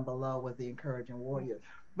that won. Below was the encouraging warrior.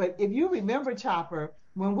 But if you remember, Chopper,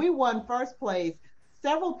 when we won first place,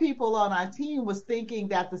 several people on our team was thinking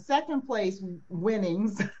that the second place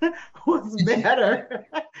winnings was better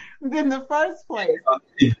than the first place.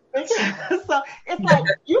 So it's like,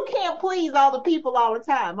 you can't please all the people all the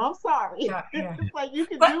time. I'm sorry. It's like you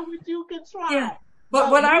can do what you can try. Yeah. But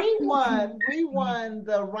we won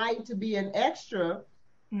the right to be an extra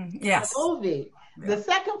in the movie. The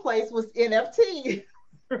second place was NFT.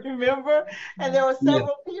 Remember? And there were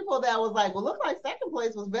several people that was like, well, look like second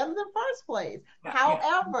place was better than first place.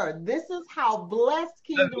 However, this is how blessed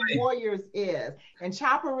Kingdom Warriors is. And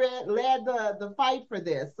Chopper led the fight for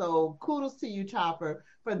this. So kudos to you, Chopper.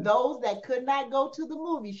 For those that could not go to the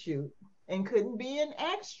movie shoot and couldn't be an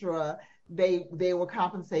extra, they were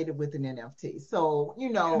compensated with an NFT. So, you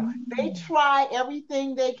know, they try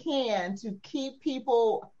everything they can to keep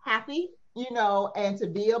people happy, you know, and to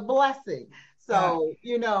be a blessing. So,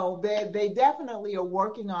 you know, they definitely are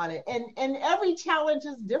working on it. And every challenge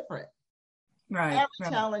is different. Right. Every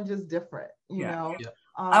challenge is different, you know. Yeah.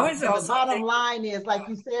 The bottom line is, like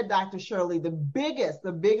you said, Dr. Shirley, the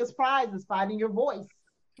biggest prize is finding your voice.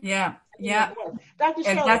 Yeah. Dr.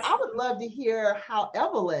 Shirley, I would love to hear how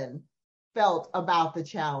Evelyn felt about the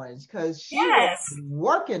challenge, because she was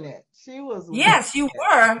working it. She was you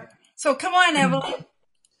were. So come on, Evelyn.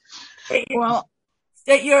 Well,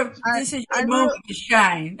 this is your moment to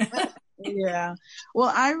shine. Yeah.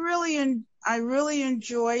 Well, I really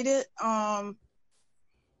enjoyed it.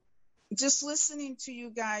 Just listening to you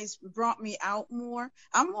guys brought me out more.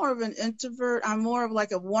 I'm more of an introvert. I'm more of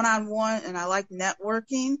like a one-on-one, and I like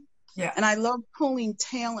networking. Yeah. And I love pulling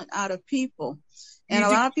talent out of people. And a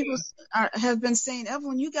lot of people have been saying,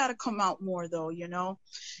 Evelyn, you got to come out more though, you know?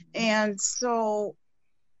 And so,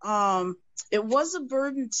 it was a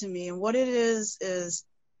burden to me. And what it is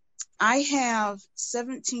I have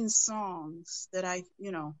 17 songs that I,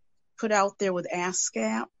 you know, put out there with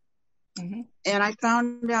ASCAP. Mm-hmm. And I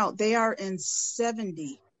found out they are in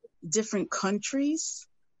 70 different countries.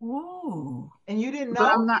 Ooh. And you didn't know?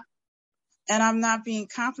 But I'm not being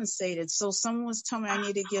compensated. So someone was telling me I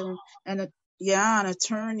need to get an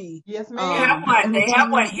attorney. Yes, ma'am. They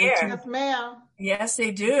have one here. Yes, ma'am. Yes,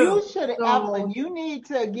 they do. You should have, Evelyn, you need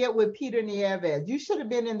to get with Peter Nieves. You should have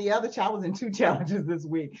been in the other challenge. I was in 2 challenges this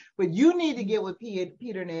week. But you need to get with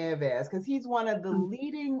Peter Nieves, because he's one of the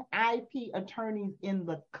leading IP attorneys in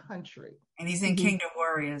the country. And he's in Kingdom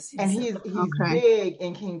Warriors. And he's big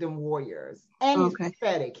in Kingdom Warriors. And he's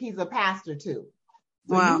prophetic. He's a pastor too.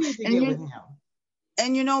 So you need to get with him.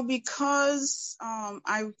 And, you know, because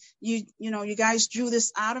you guys drew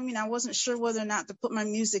this out of me, and I wasn't sure whether or not to put my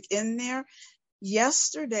music in there.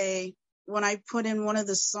 Yesterday, when I put in one of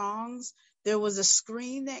the songs, there was a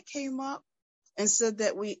screen that came up and said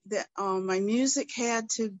that my music had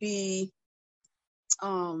to be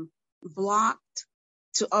blocked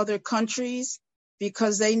to other countries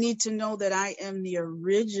because they need to know that I am the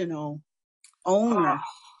original owner.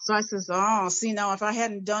 So I says, see, now if I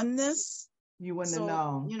hadn't done this, you wouldn't have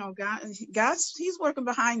known. You know, God's he's working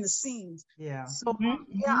behind the scenes. Yeah. So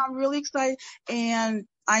I'm really excited. And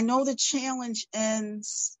I know the challenge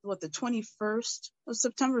ends the 21st of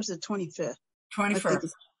September, is the 25th?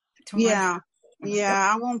 21st.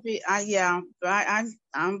 Yeah, I won't be.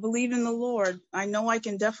 I'm believing the Lord. I know I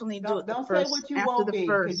can definitely do it. Don't say what you won't be,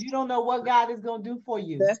 because you don't know what God is going to do for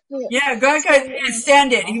you. That's it. Yeah, God could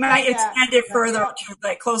extend it. He might extend it further, to,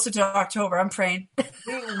 like closer to October. I'm praying.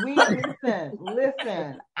 We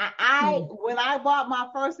listen. I when I bought my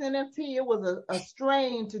first NFT, it was a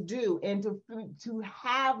strain to do, and to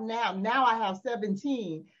have now I have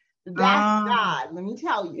 17. That's God, let me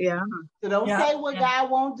tell you. Yeah. So don't say what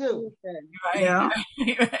God won't do. Right. Yeah.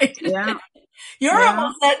 Right. Yeah. You're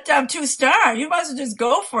almost at 2-star. You must just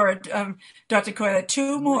go for it, Dr. Coyle.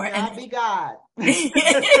 2 more. God be God. You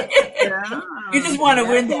just want to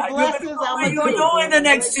win that. Blessings, you're going the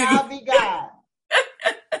next 2. God be God.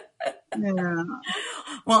 Yeah.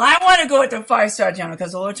 Well, I want to go with the 5-star general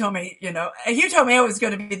because the Lord told me, He told me I was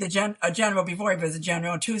going to be a general before he was a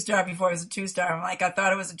general, 2-star before he was a 2-star. I'm like, I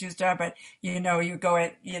thought it was a 2-star, but you go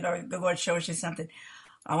at, the Lord shows you something.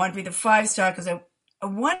 I want to be the 5-star because I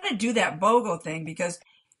want to do that BOGO thing because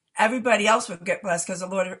everybody else would get blessed because the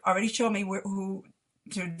Lord already showed me who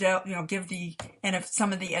to give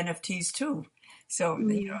some of the NFTs to. So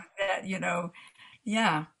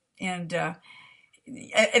yeah. And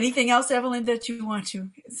anything else, Evelyn, that you want to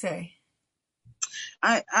say?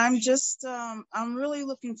 I'm just I'm really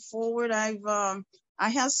looking forward. I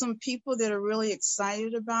have some people that are really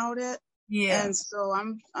excited about it. Yeah. And so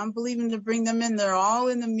I'm believing to bring them in. They're all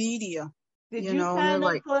in the media. Did you sign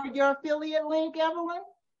up for your affiliate link, Evelyn?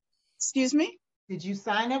 Excuse me? Did you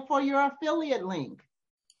sign up for your affiliate link?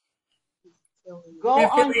 Go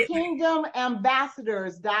on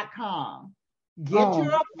kingdomambassadors.com. Get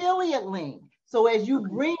your affiliate link. So as you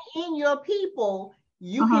bring in your people,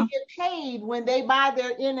 you can get paid when they buy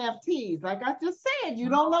their NFTs. Like I just said, you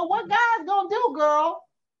don't know what God's gonna do, girl.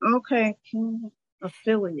 Okay.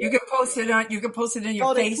 Affiliate. You can post it in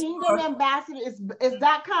your Facebook. Kingdom Ambassador is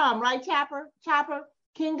 .com, right, Chopper?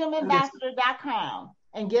 Kingdomambassador.com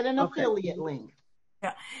and get an affiliate link.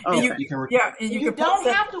 Yeah. Okay. You don't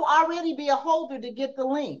have to already be a holder to get the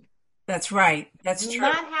link. That's right. That's true. You do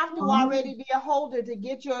not have to already be a holder to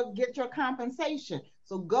get your compensation.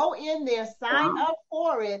 So go in there, sign up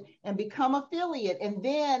for it, and become affiliate, and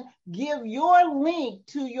then give your link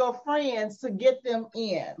to your friends to get them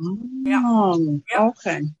in.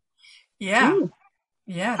 Okay. Yeah. Ooh.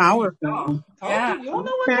 Yeah. Powerful. Yeah. You don't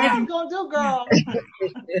know what God's gonna do, girl.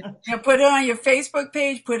 Put it on your Facebook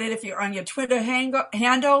page. Put it if you're on your Twitter handle,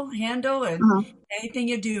 and anything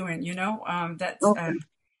you're doing. That's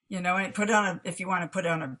and put it on if you want to put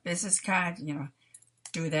it on a business card.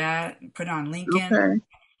 Do that. Put it on LinkedIn. Okay.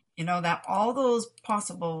 That all those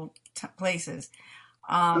possible places.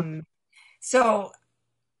 So,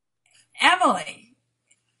 Emily.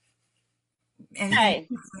 Hi.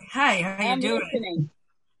 How you doing? Listening.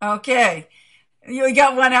 Okay. You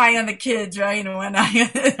got one eye on the kids, right? And one eye on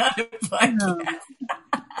the podcast.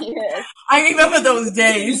 Yes. I remember those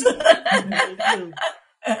days.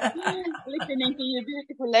 Listening to you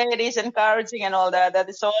beautiful ladies, encouraging and all that. That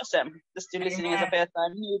is awesome. Just listening as a first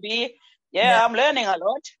time newbie. Yeah, I'm learning a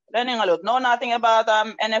lot. Know nothing about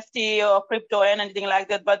NFT or crypto or anything like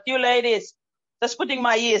that. But you ladies, just putting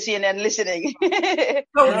my ears in and listening. I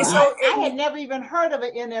had never even heard of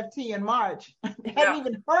an NFT in March. I hadn't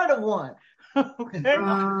even heard of one. And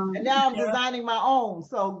now I'm designing my own.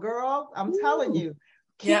 So, girl, I'm telling you,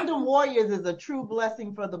 Kingdom Warriors is a true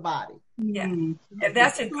blessing for the body. Yeah, and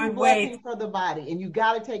that's a good blessing for the body, and you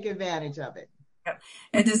got to take advantage of it.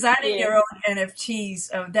 And designing your own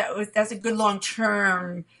NFTs, that's a good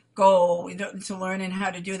long-term goal to learning how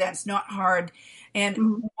to do that. It's not hard. And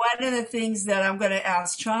one of the things that I'm going to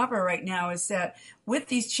ask Chopper right now is that with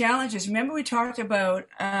these challenges, remember we talked about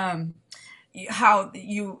how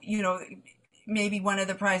maybe one of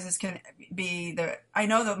the prizes can be I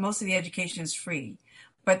know that most of the education is free,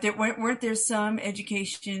 but weren't there some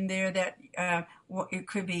education there that it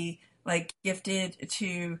could be like gifted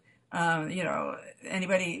to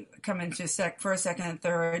anybody coming to first, second, and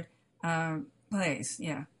third place?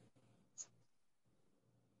 Yeah.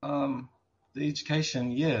 The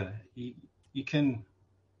education, you can.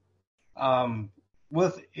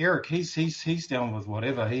 With Eric, he's down with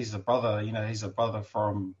whatever. He's a brother, he's a brother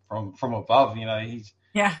from above. He's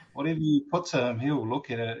whatever you put to him, he'll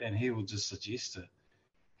look at it and he will just suggest it.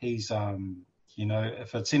 He's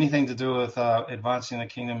if it's anything to do with advancing the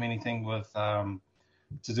kingdom, anything with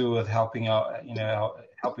to do with helping out,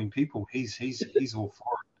 helping people, he's all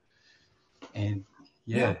for it. And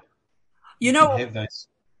have those.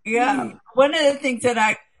 Yeah, one of the things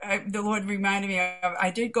that the Lord reminded me of, I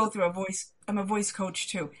did go through I'm a voice coach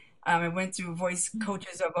too. I went through Voice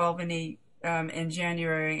Coaches of Albany in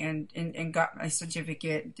January and got my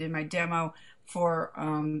certificate, did my demo for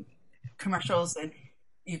commercials, and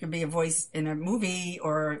you can be a voice in a movie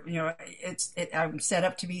or, I'm set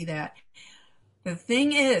up to be that. The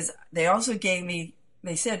thing is, they also they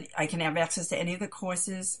said I can have access to any of the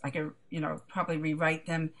courses. I can, probably rewrite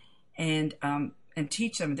them and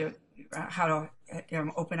teach them how to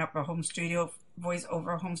open up a home studio, voice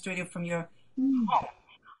over a home studio from your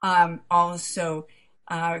home. Also,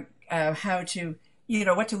 how to,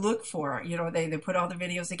 what to look for. They put all the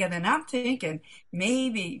videos together, and I'm thinking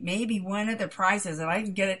maybe one of the prizes, and I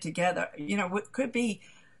can get it together. What could be,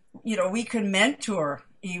 we could mentor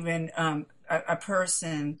even a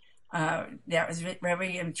person that was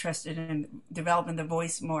very interested in developing the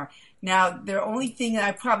voice more. Now, the only thing that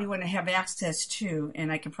I probably wouldn't have access to,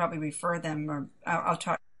 and I could probably refer them, or I'll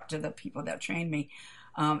talk to the people that trained me,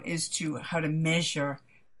 is to how to measure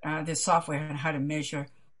the software and how to measure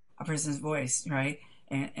a person's voice, right?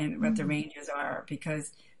 And what the ranges are,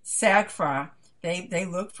 because SAGFRA, they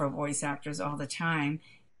look for voice actors all the time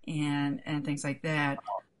and things like that.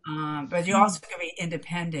 But you also can be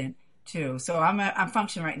independent too. So I'm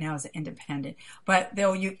functioning right now as an independent. But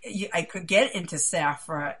though I could get into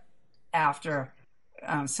SAGFRA after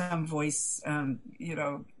some voice,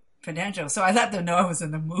 credential. So I let them know I was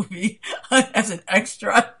in the movie as an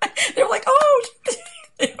extra. They were like, "Oh."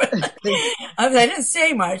 I didn't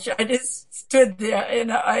say much. I just stood there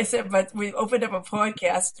and I said, but we opened up a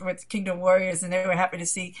podcast with Kingdom Warriors and they were happy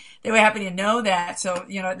to know that. So,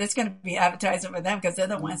 there's going to be advertising for them because they're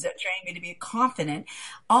the ones that trained me to be confident.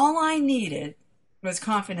 All I needed was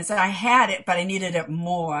confidence. I had it, but I needed it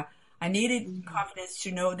more. I needed confidence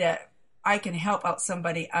to know that I can help out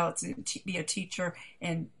somebody else and be a teacher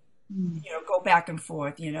and go back and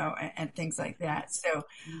forth, and things like that. So,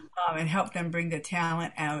 and help them bring the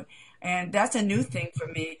talent out. And that's a new thing for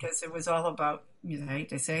me because it was all about, I hate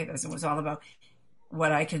to say this, it was all about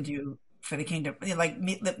what I can do for the kingdom. Like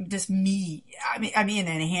just me. I mean,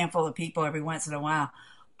 and a handful of people every once in a while.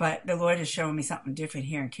 But the Lord is showing me something different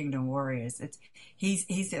here in Kingdom Warriors.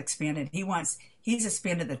 He's expanded. He's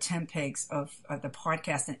expanded the 10 pegs of the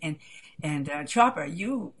podcast. And Chopper,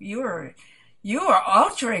 you are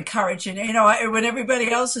ultra encouraging. When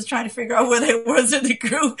everybody else is trying to figure out where they was in the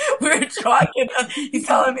group, we were talking. He's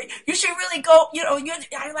telling me, you should really go,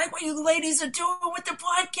 I like what you ladies are doing with the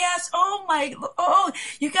podcast.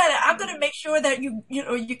 You got to, I'm going to make sure that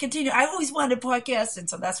you continue. I always wanted a podcast. And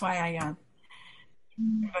so that's why I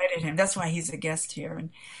invited him. That's why he's a guest here.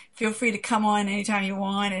 And feel free to come on anytime you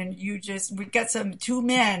want. And we got two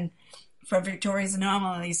men from Victoria's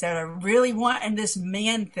Anomalies that are really wanting this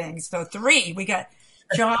man thing. So 3, we got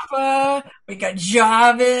Joppa, we got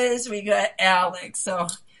Jarvis, we got Alex. So,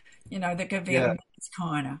 there could be a man's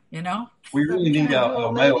corner, We really need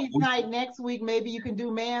our ladies' night next week. Maybe you can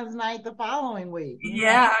do man's night the following week.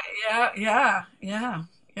 Yeah.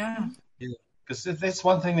 Because that's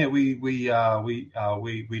one thing that we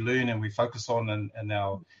learn and we focus on in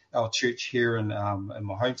our church here in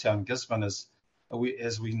my hometown, Gisborne, as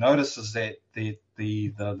we notice is that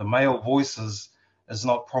the male voice is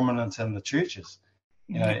not prominent in the churches.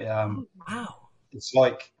 Wow. It's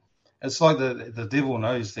like the devil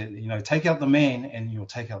knows that take out the man and you'll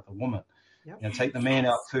take out the woman. Yep. Take the man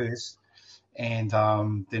out first, and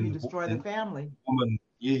then you destroy the family. Woman,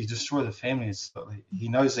 you destroy the family. So he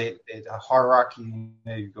knows that a hierarchy.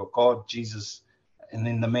 You've got God, Jesus, and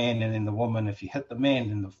then the man, and then the woman. If you hit the man,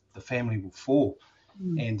 then the family will fall.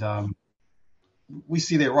 And we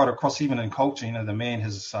see that right across, even in culture. The man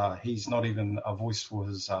he's not even a voice for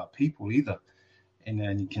his people either.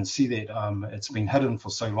 And you can see that it's been hidden for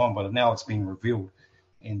so long, but now it's been revealed.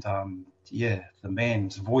 And the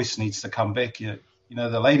man's voice needs to come back.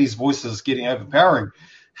 The lady's voice is getting overpowering,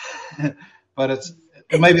 but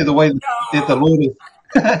it may be the way that the Lord is.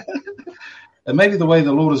 It may be the way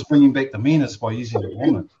the Lord is bringing back the men is by using a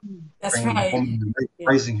woman. That's right. The woman and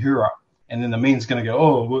raising her up, and then the man's going to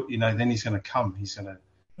go, then he's going to come. He's going to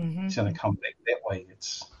come back that way.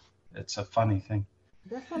 It's a funny thing.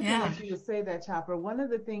 That's something that you would say that, Chopper. One of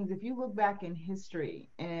the things, if you look back in history,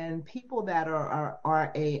 and people that are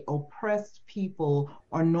a oppressed people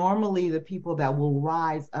are normally the people that will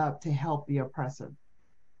rise up to help the oppressor.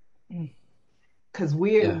 Because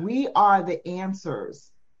we are the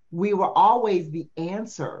answers. We were always the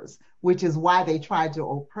answers, which is why they tried to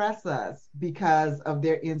oppress us, because of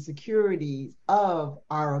their insecurities of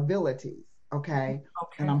our abilities. Okay.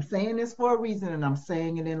 And I'm saying this for a reason, and I'm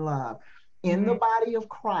saying it in love. In the body of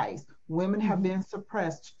Christ, women have been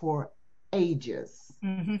suppressed for ages.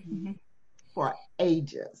 For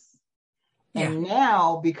ages. And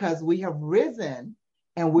now, because we have risen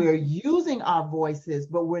and we're using our voices,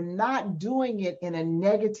 but we're not doing it in a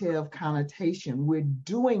negative connotation. We're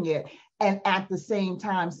doing it and at the same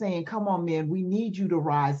time saying, come on, men, we need you to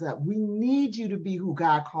rise up. We need you to be who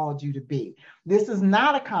God called you to be. This is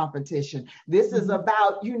not a competition. This is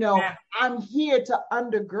about, I'm here to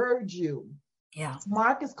undergird you. Yeah.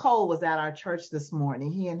 Marcus Cole was at our church this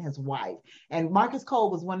morning, he and his wife. And Marcus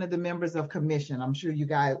Cole was one of the members of Commission. I'm sure you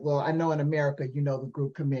guys, I know in America, the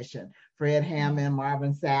group Commission. Fred Hammond,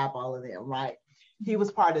 Marvin Sapp, all of them, right? He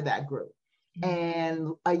was part of that group. And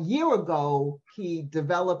a year ago, he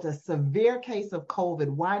developed a severe case of COVID,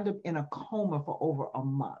 wound up in a coma for over a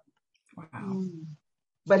month. Wow.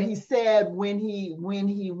 But he said when he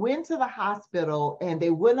went to the hospital and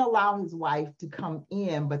they wouldn't allow his wife to come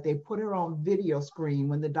in, but they put her on video screen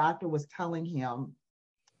when the doctor was telling him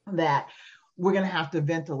that we're going to have to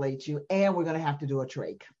ventilate you and we're going to have to do a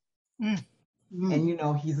trach. And you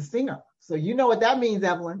know, he's a singer. So you know what that means,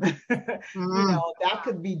 Evelyn. You know, that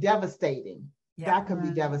could be devastating. Yeah. That could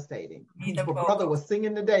be devastating. My brother was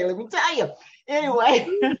singing today, let me tell you. Anyway,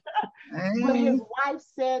 but his wife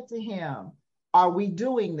said to him, are we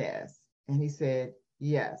doing this? And he said,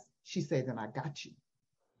 yes. She said, then I got you.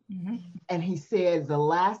 And he said the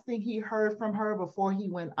last thing he heard from her before he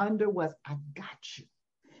went under was, I got you.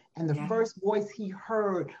 And the first voice he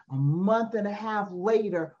heard a month and a half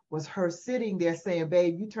later was her sitting there saying,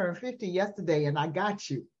 babe, you turned 50 yesterday and I got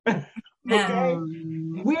you. Okay?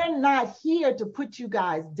 We're not here to put you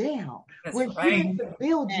guys down. We're here to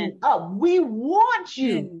build you up. We want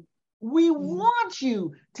you. We want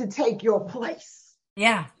you to take your place.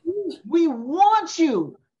 Yeah. We want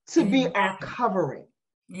you to be our covering.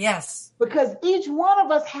 Yes. Because each one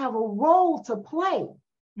of us have a role to play.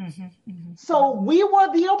 So we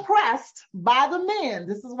were the oppressed by the men.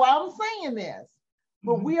 This is why I'm saying this.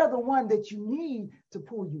 But we are the one that you need to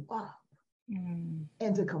pull you up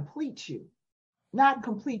and to complete you. Not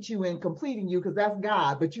complete you in completing you, because that's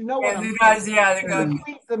God. But you know what I'm saying? To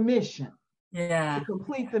complete the mission. Yeah. To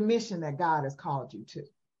complete the mission that God has called you to.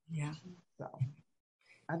 Yeah. So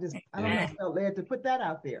I don't know, I felt led to put that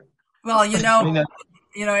out there. Well, you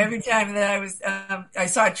know, every time that I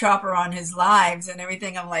saw Chopper on his lives and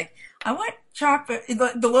everything, I'm like, I want Chopper,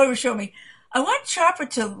 the Lord would show me, I want Chopper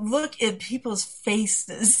to look at people's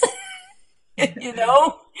faces. You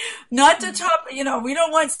know, not the top, you know, we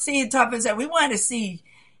don't want to see Chopper's head. We want to see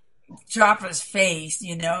Chopper's face,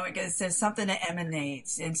 you know, because there's something that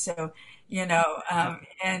emanates. And so, you know,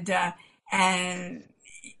 and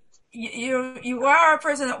you are a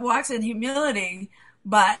person that walks in humility,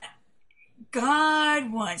 but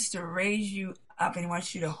God wants to raise you up and he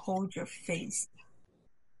wants you to hold your face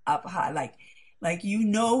up high. Like you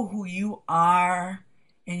know who you are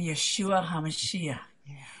in Yeshua HaMashiach.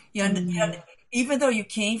 You know, even though you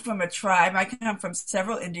came from a tribe, I come from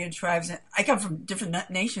several Indian tribes, and I come from different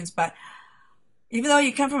nations, but even though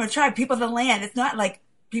you come from a tribe, people of the land, it's not like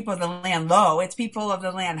people of the land low, it's people of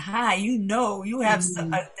the land high. You know, you have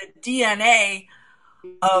the DNA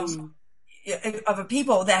of a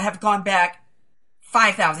people that have gone back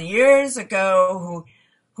 5,000 years ago,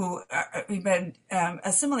 who have been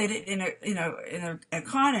assimilated in an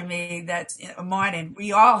economy that's modern.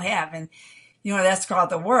 We all have, and you know that's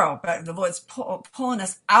called the world. But the Lord's pulling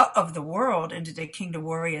us out of the world into the kingdom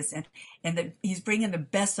warriors, and He's bringing the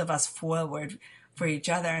best of us forward for each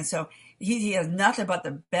other. And so He has nothing but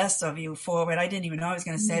the best of you forward. I didn't even know I was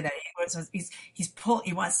going to say that.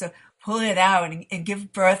 He wants to pull it out and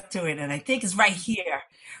give birth to it. And I think it's right here,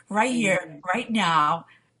 right now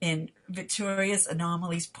in Victorious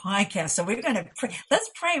Anomalies podcast. So we're going to pray. Let's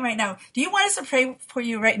pray right now. Do you want us to pray for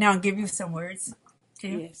you right now and give you some words?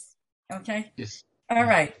 Yes. Okay. Yes. All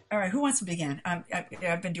right. Who wants to begin?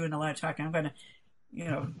 I've been doing a lot of talking. I'm going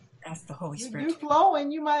to, ask the Holy Spirit. You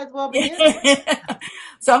flowing, you might as well begin.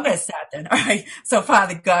 So I'm going to start then. All right. So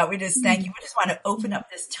Father God, we just thank you. We just want to open up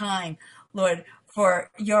this time, Lord,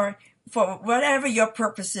 for whatever your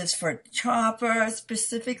purpose is for Chopper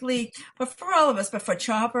specifically, but for all of us, but for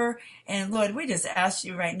Chopper. And Lord, we just ask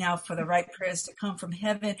you right now for the right prayers to come from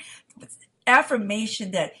heaven,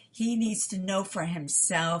 affirmation that he needs to know for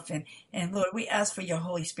himself. And Lord, we ask for your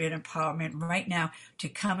Holy Spirit empowerment right now to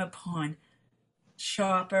come upon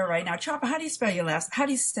Chopper right now. Chopper, how do you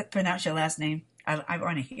pronounce your last name? I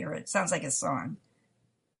want to hear it. Sounds like a song.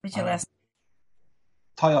 What's your last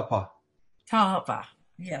name? Tayapa.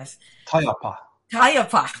 Yes. Tayapa.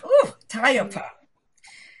 Ooh, Tayapa.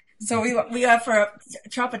 So we offer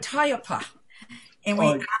Chopper Tayapa. And we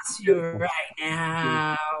ask you right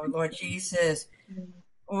now, Lord Jesus,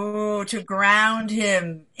 to ground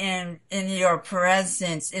him in your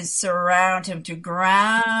presence, and surround him, to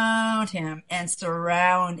ground him and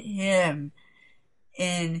surround him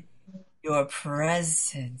in your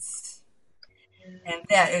presence. And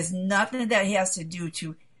that is nothing that he has to do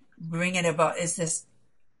to bring it about. It's this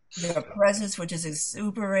your presence, which is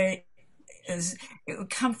exuberant, it will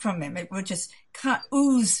come from him. It will just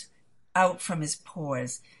ooze out from his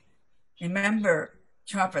pores. Remember,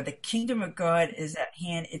 Chopper, the kingdom of God is at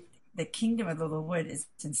hand. The kingdom of the Lord is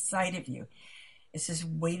inside of you. It's just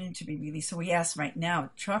waiting to be released. So we ask right now,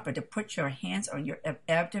 Chopper, to put your hands on your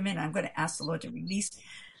abdomen. I'm going to ask the Lord to release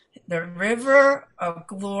the river of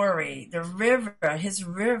glory, his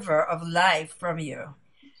river of life from you.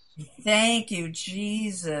 Thank you,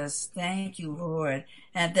 Jesus. Thank you, Lord.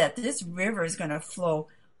 And that this river is going to flow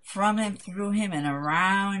from him, through him, and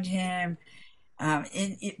around him,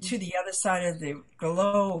 to the other side of the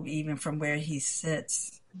globe, even from where he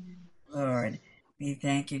sits. Lord, we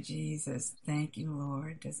thank you, Jesus. Thank you,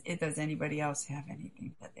 Lord. Does anybody else have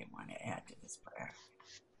anything that they want to add to this prayer?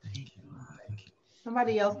 Thank you, Lord.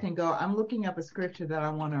 Somebody else can go. I'm looking up a scripture that I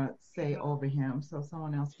want to say over him, so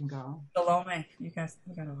someone else can go. Salome, you got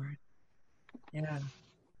a word. Yeah.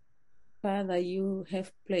 Father, you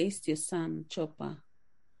have placed your son, Chopper,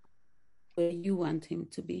 where you want him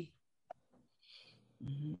to be.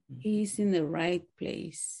 Mm-hmm. He's in the right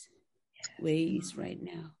place where he is right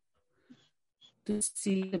now, to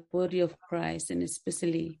see the body of Christ, and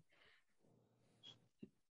especially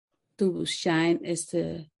to shine as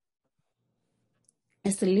the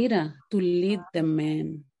leader, to lead the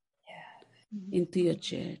man into your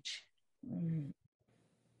church.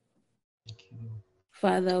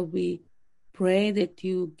 Father, we pray that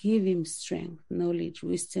you give him strength, knowledge,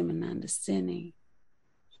 wisdom, and understanding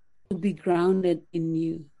to be grounded in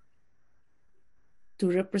you, to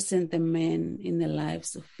represent the man in the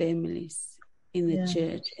lives of families, in the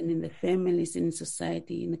church, and in the families, in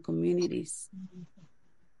society, in the communities.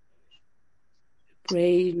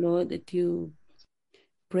 Pray, Lord, that you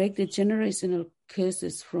break the generational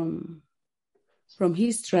curses from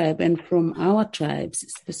his tribe and from our tribes,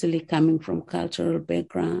 especially coming from cultural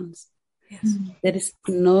backgrounds. Yes. That is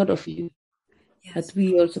not of you. Yes. But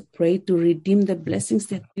we also pray to redeem the blessings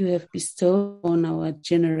that you have bestowed on our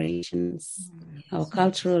generations, our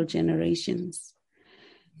cultural generations,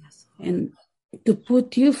 and to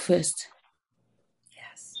put you first.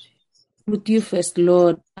 Yes. Put you first,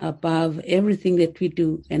 Lord, above everything that we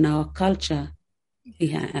do and our culture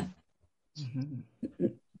behind. Mm-hmm.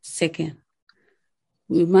 Second,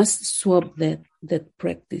 we must swap that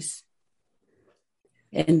practice.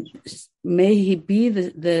 And may he be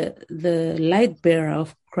the light bearer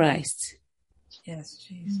of Christ. Yes,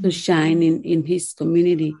 Jesus. To shine in his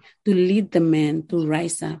community, to lead the men to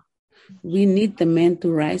rise up. We need the men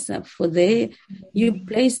to rise up, for you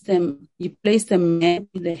place the man,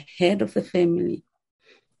 the head of the family,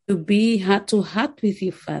 to be heart to heart with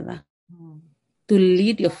you, Father, to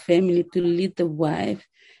lead your family, to lead the wife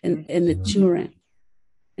and the children,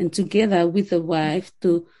 and together with the wife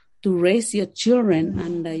to raise your children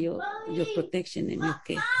under your protection and your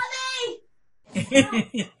care.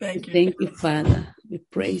 Thank you, Father. We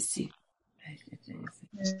praise you. Thank you,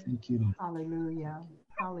 Jesus. Thank you. Hallelujah.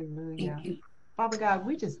 Hallelujah. Thank you. Father God,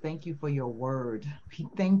 we just thank you for your word. We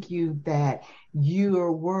thank you that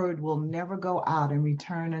your word will never go out and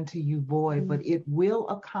return unto you void, but it will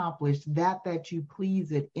accomplish that you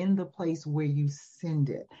please it in the place where you send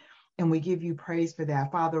it. And we give you praise for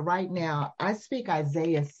that. Father, right now, I speak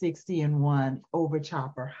Isaiah 60:1 over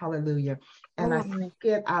Chopper. Hallelujah. And I speak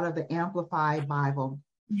it out of the Amplified Bible.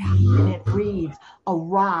 And it reads,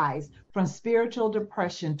 arise from spiritual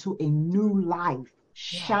depression to a new life.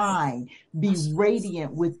 Shine, be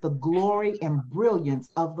radiant with the glory and brilliance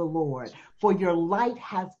of the Lord. For your light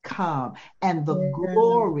has come, and the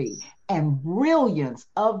glory and brilliance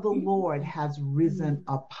of the Lord has risen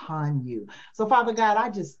upon you. So, Father God, I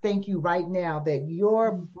just thank you right now that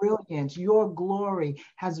your brilliance, your glory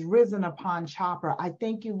has risen upon Chopper. I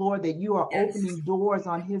thank you, Lord, that you are opening doors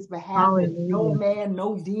on his behalf that no man,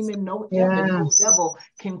 no demon, no imp, no devil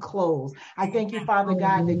can close. I thank you, Father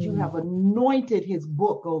God, that you have anointed his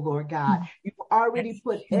book, oh Lord God. You've already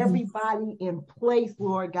put everybody in place,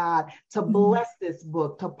 Lord God, to bless this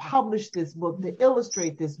book, to publish this book, to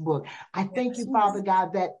illustrate this book. I thank you, Father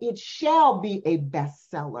God, that it shall be a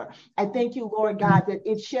bestseller. I thank you, Lord God, that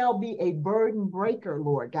it shall be a burden breaker,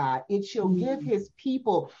 Lord God. It shall give his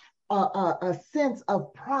people a sense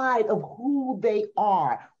of pride of who they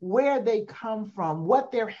are, where they come from,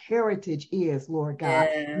 what their heritage is, Lord God.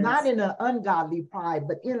 Yes. Not in an ungodly pride,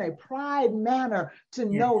 but in a pride manner to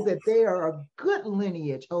know that they are a good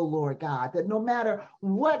lineage, oh Lord God, that no matter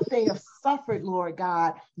what they have suffered, Lord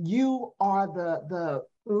God, you are the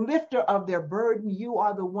lifter of their burden. You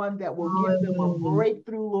are the one that will give them a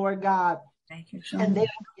breakthrough, Lord God. Thank you, and they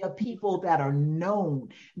are people that are known.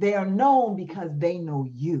 They are known because they know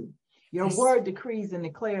you. Your word decrees and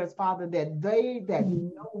declares, Father, that they that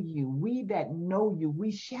know you, we that know you,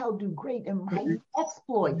 we shall do great and mighty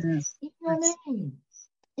exploits in your name.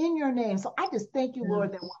 In your name. So I just thank you,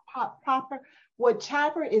 Lord, that we're proper. what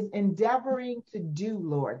Chopper is endeavoring to do,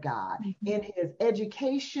 Lord God, in his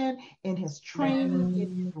education, in his training,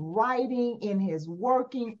 in his writing, in his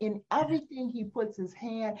working, in everything he puts his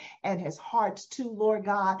hand and his hearts to, Lord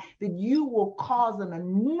God, that you will cause an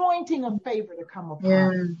anointing of favor to come upon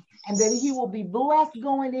him. And that he will be blessed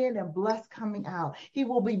going in and blessed coming out. He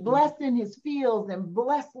will be blessed in his fields and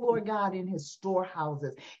blessed, Lord God, in his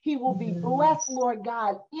storehouses. He will be blessed, Lord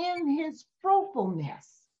God, in his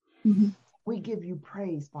fruitfulness. We give you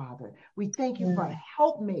praise, Father. We thank you for a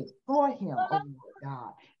helpmate for him, oh Lord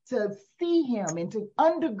God, to see him and to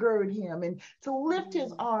undergird him and to lift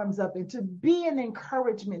his arms up and to be an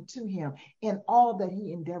encouragement to him in all that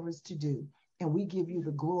he endeavors to do. And we give you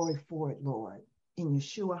the glory for it, Lord. In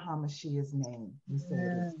Yeshua HaMashiach's name, we say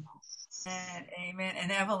it. And amen.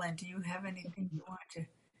 And Evelyn, do you have anything you want to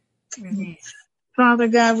release? Father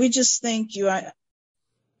God, we just thank you.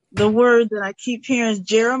 The word that I keep hearing is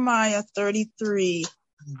Jeremiah 33,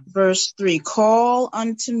 verse 3. Call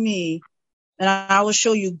unto me, and I will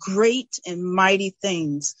show you great and mighty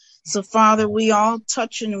things. So, Father, we all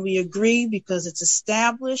touch and we agree because it's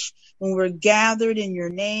established when we're gathered in your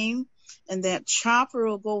name, and that Chopper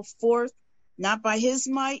will go forth not by his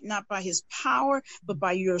might, not by his power, but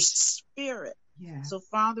by your spirit. So,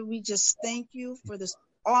 Father, we just thank you for this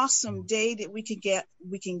awesome day that we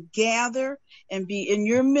can gather and be in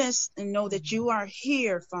your midst and know that you are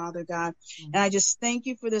here, Father God. And I just thank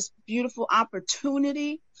you for this beautiful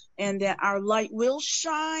opportunity, and that our light will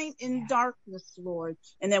shine in darkness, Lord,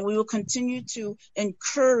 and that we will continue to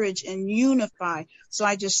encourage and unify. So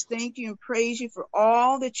I just thank you and praise you for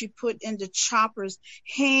all that you put into Chopper's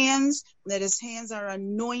hands, that his hands are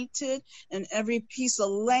anointed, and every piece of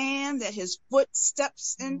land that his foot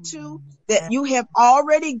steps into, that you have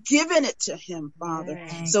already given it to him, Father.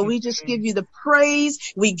 So we just give you the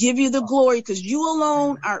praise. We give you the glory because you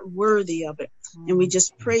alone are worthy of it. And we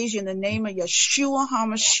just praise you in the name of Yeshua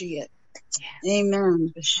HaMashiach.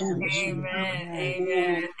 Amen. Amen.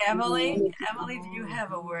 Amen. Emily, do you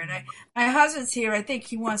have a word? My husband's here. I think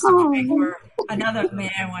he wants to pray for another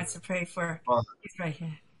man. Wants to pray for. He's right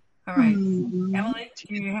here. All right, Emily,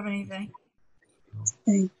 do you have anything?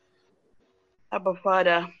 Abba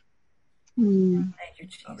Father, Thank you,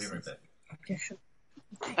 Jesus. I'll be right back.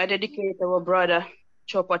 I dedicate our brother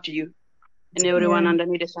Chopper to you and everyone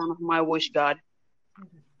underneath the sound of my voice, God.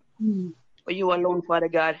 For you alone, Father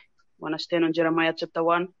God, want to stand on Jeremiah chapter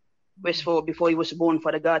 1, verse 4. Before he was born,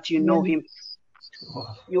 Father God, you know him.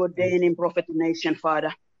 You ordained him prophet to nation,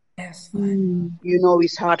 Father. Yes. You know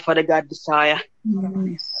his heart, Father God, desire.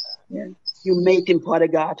 You made him, Father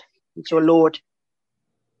God. And so, Lord,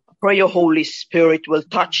 I pray your Holy Spirit will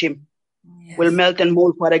touch him, will melt and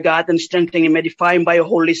mold, Father God, and strengthen him, edify him by your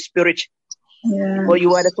Holy Spirit. For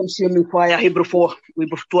you are the consuming fire, Hebrew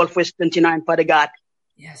 12, verse 29, Father God.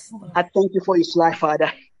 Yes. I thank you for his life,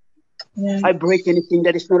 Father. I break anything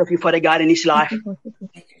that is not of you, Father God, in his life,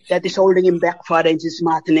 that is holding him back, Father, in Jesus'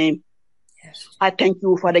 mighty name. I thank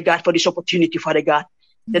you, Father God, for this opportunity, Father God,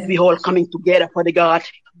 that we all coming together, Father God.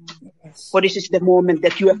 For this is the moment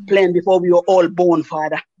that you have planned before we were all born,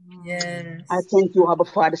 Father. Yes. I thank you, Abba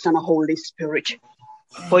Father, Son, and Holy Spirit,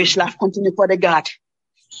 for his life. Continue, Father God,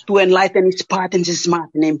 to enlighten his path in Jesus' mighty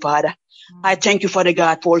name, Father. I thank you, Father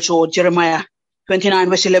God, for also Jeremiah 29,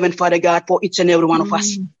 verse 11, Father God, for each and every one of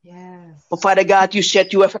us. For Father God, you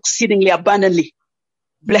said you have exceedingly abundantly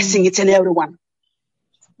blessing each and every one.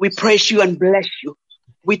 We praise you and bless you.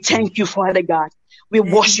 We thank you, Father God. We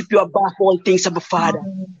worship you above all things, Abba Father.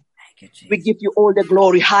 We give you all the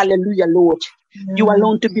glory. Hallelujah, Lord. You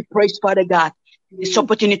alone to be praised, Father God. This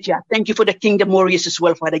opportunity, I thank you for the kingdom warriors as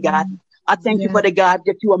well, Father God. I thank you, Father God,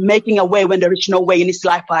 that you are making a way when there is no way in his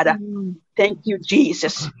life, Father. Thank you,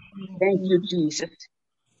 Jesus. Thank you, Jesus.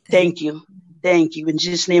 Thank you. Thank you. In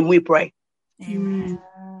Jesus' name we pray. Amen.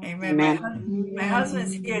 Amen. My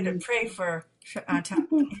husband's here to pray for Tom.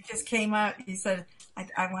 He just came out. He said,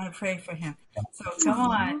 I want to pray for him. So come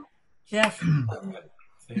on, Jeff.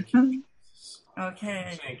 Thank you.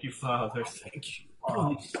 Okay. Thank you, Father. Thank you,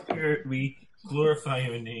 Holy Spirit. We glorify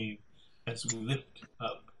your name as we lift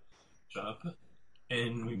up Job,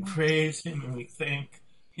 and we praise him and we thank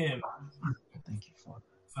him. Thank you, Father.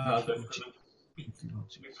 Father, we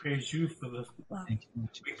praise you for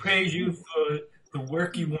the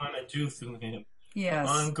work you want to do through him. Yes.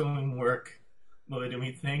 Ongoing work, Lord, and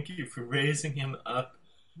we thank you for raising him up.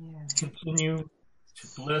 Continue to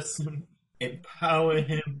bless him, empower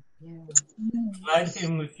him, flood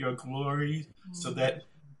him with your glory, so that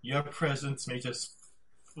your presence may just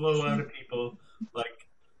flow out of people, like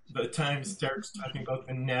the time starts talking about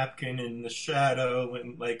the napkin and the shadow,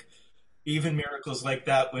 and like even miracles like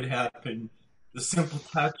that would happen the simple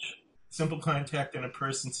touch, simple contact in a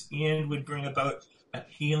person's hand would bring about a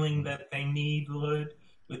healing that they need, Lord.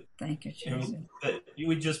 Thank you, Jesus. That you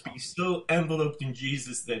would just be so enveloped in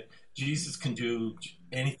Jesus that Jesus can do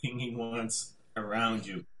anything he wants around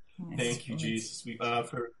you. Yes, thank you, Jesus. We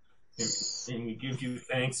offer and we give you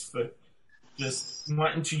thanks for just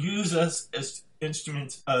wanting to use us as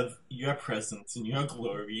instruments of your presence and your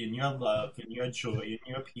glory and your love and your joy and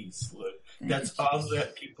your peace, Lord. That's all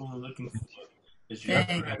that people are looking for, is your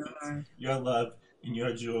presence, your love, and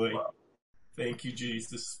your joy. Thank you,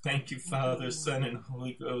 Jesus. Thank you, Father, Son, and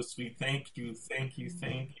Holy Ghost. We thank you, thank you,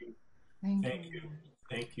 thank you. Thank you.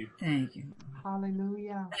 Thank you. Thank you.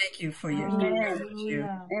 Hallelujah. Thank you for your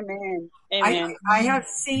Hallelujah. Amen. Amen. I have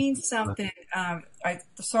seen something. I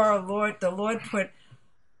saw the Lord put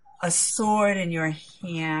a sword in your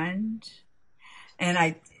hand, and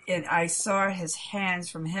I saw his hands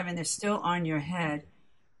from heaven. They're still on your head.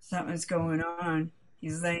 Something's going on.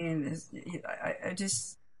 He's laying this. I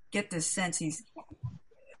just get this sense he's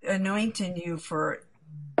anointing you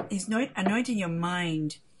he's anointing your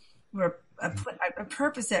mind for a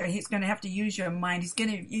purpose that he's going to have to use your mind.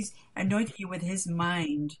 He's anointing you with his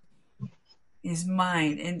mind, and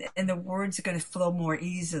the words are going to flow more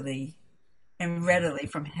easily and readily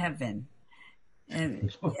from heaven.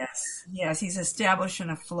 And yes, he's establishing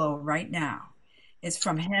a flow right now. It's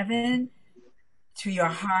from heaven to your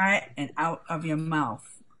heart and out of your mouth.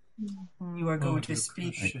 You are going to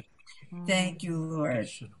speak. Thank you, Lord.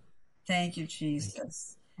 Thank you,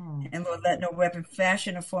 Jesus. And Lord, let no weapon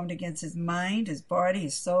fashioned or formed against his mind, his body,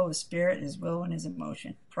 his soul, his spirit, his will, and his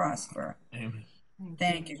emotion prosper. Amen.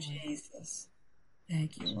 Thank you, Jesus.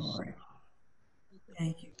 Thank you, Lord.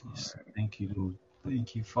 Thank you, Lord. Thank you, Lord.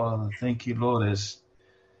 Thank you, Father. Thank you, Lord. It's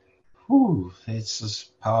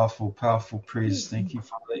just powerful, powerful praise. Thank you,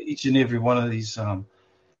 Father. Each and every one of these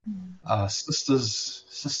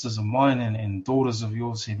sisters of mine and daughters of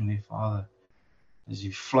yours, Heavenly Father, as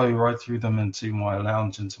you flow right through them into my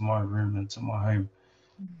lounge, into my room, into my home,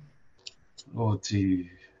 Lord, to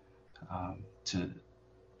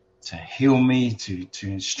heal me,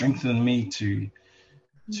 to strengthen me, to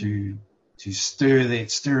stir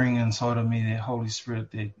that stirring inside of me, that Holy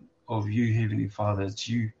Spirit that of you, Heavenly Father. It's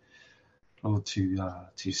you, Lord,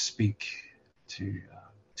 to speak, to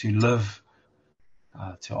live,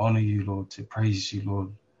 to honor you, Lord, to praise you,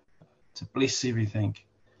 Lord, to bless everything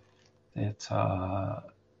that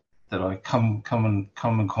I come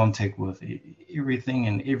in contact with, everything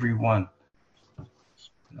and everyone.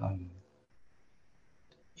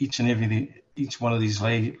 Each one of these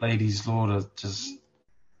ladies, Lord, are just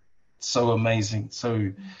so amazing,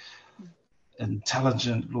 so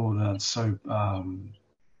intelligent, Lord, and so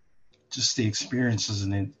just the experiences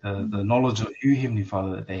and the knowledge of you, Heavenly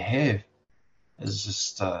Father, that they have is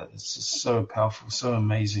just it's just so powerful, so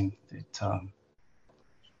amazing that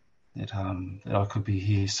I could be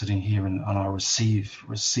here, sitting here, and I receive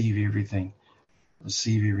everything,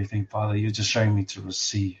 Father. You're just showing me to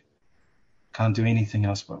receive. Can't do anything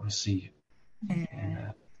else but receive.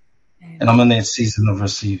 And I'm in that season of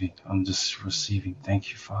receiving. I'm just receiving. Thank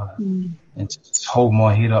you, Father. And just hold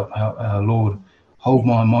my head up, Lord. Hold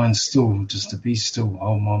my mind still, just to be still.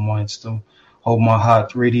 Hold my mind still. Hold my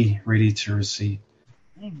heart ready to receive.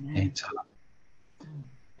 Amen.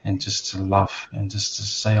 And just to love, and just to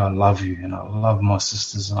say I love you, and I love my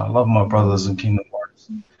sisters, and I love my brothers in Kingdom Warriors.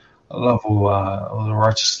 I love all the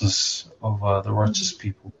righteousness of the righteous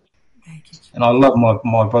people. And I love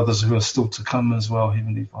my brothers who are still to come as well,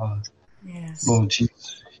 Heavenly Father. Yes. Lord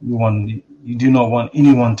Jesus, you do not want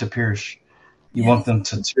anyone to perish. You want them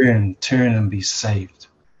to turn and be saved.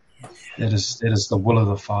 Yes. That is the will of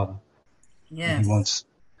the Father. Yes.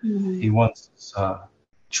 He wants his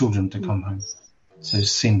children to come home. So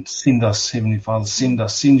send us, Heavenly Father, send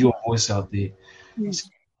your voice out there.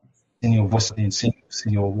 Send your voice out there, and send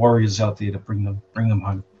your warriors out there to bring them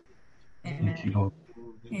home. Amen. Thank you, Lord.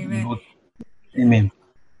 Amen. Lord. Amen.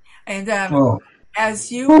 And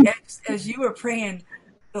as you were praying,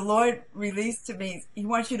 the Lord released to me, he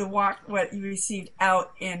wants you to walk what you received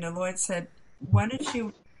out, and the Lord said, why don't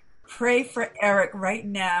you pray for Eric right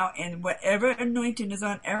now, and whatever anointing is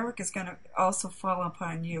on Eric is going to also fall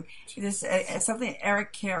upon you. This is something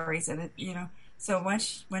Eric carries, and so why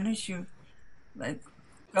don't you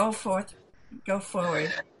go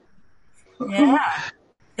forward. Yeah.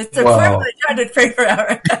 It's a privilege to pray for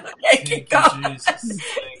Eric. Okay, keep going.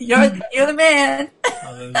 You're the man.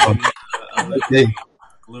 Hallelujah.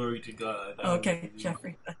 Glory to God. Okay,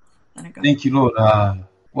 Jeffrey. Thank you, Lord.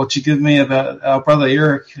 What you give me about our brother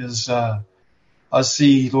Eric is, I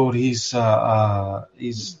see, Lord, he's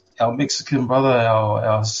Mexican brother,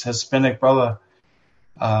 our Hispanic brother.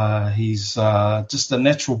 He's just a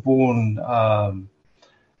natural born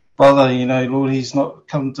brother, you know, Lord. He's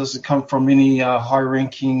doesn't come from any high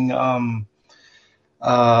ranking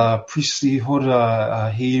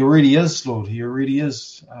priesthood. He already is, Lord. He already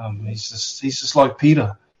is. He's just like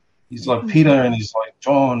Peter. He's like Peter, and he's like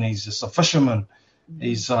John. He's just a fisherman.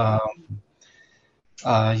 He's you know,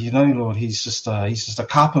 Lord. He's just a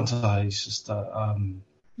carpenter. He's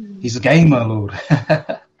a gamer, Lord.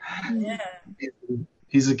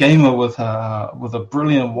 He's a gamer with a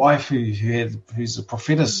brilliant wife who's a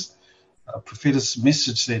prophetess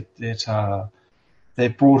message that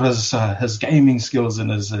brought his gaming skills and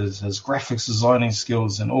his graphics designing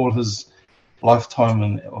skills and all his lifetime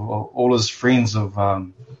and all his friends of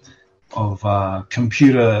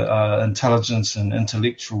computer intelligence and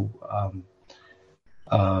intellectual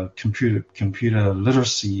computer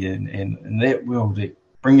literacy and that world, that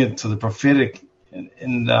bring it to the prophetic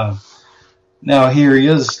and now here he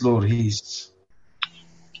is, Lord. He is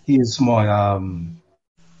one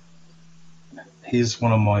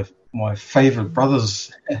of my favorite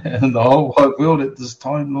brothers in the whole wide world at this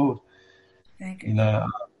time, Lord. Thank you. You know,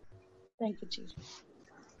 Thank you, Jesus.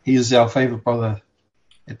 he is our favorite brother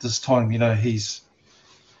at this time. You know, he's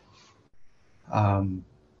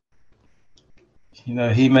you know,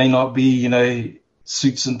 he may not be, you know,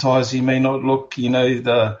 suits and ties. He may not look, you know,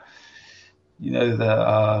 the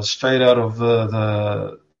straight out of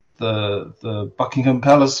the Buckingham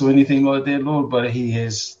Palace or anything like that, Lord. But he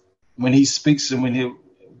has, when he speaks and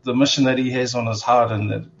the mission that he has on his heart and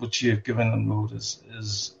that which you have given him, Lord,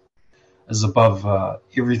 is above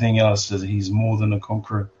everything else. He's more than a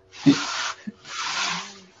conqueror.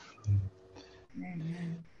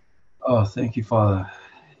 Oh, thank you, Father.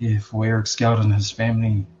 Yeah, for Eric Scout and his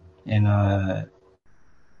family, and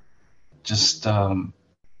just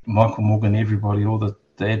Michael Morgan, everybody, all the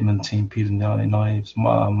admin team, Peter Knives,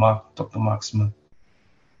 Dr. Mark Smith,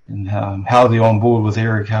 and how they're on board with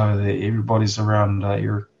Eric, how everybody's around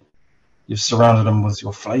Eric. You've surrounded him with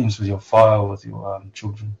your flames, with your fire, with your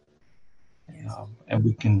children,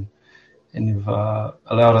 and you've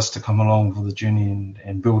allowed us to come along for the journey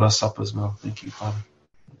and build us up as well. Thank you, Father.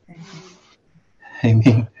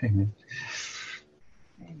 Amen. Amen.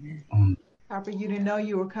 Amen. Papa, you didn't know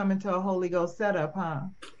you were coming to a Holy Ghost setup, huh?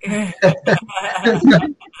 I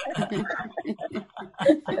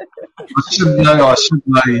should know,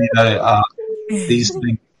 you know, these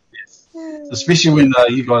things, especially when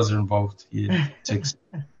you guys are involved. Yeah, text.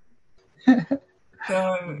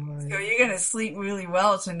 So you're gonna sleep really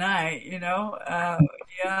well tonight, you know.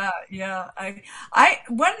 Yeah.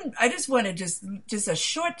 I just wanted just a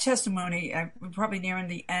short testimony. We're probably nearing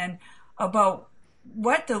the end about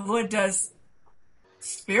what the Lord does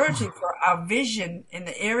spiritually for our vision in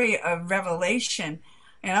the area of revelation.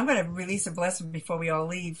 And I'm going to release a blessing before we all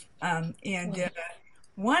leave.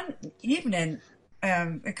 One evening,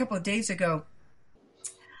 a couple of days ago,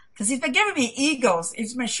 because he's been giving me eagles.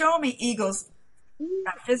 He's been showing me eagles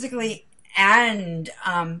physically, and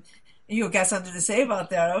you got something to say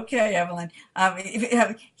about that. Okay, Evelyn.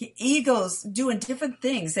 Eagles doing different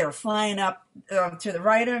things. They were flying up to the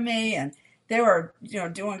right of me, and they were,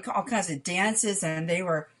 doing all kinds of dances, and they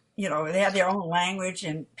were, they had their own language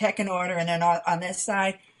and pecking order, and then on this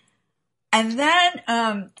side. And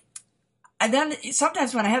then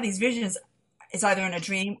sometimes when I have these visions, it's either in a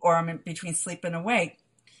dream or I'm in between sleep and awake.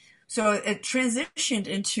 So it transitioned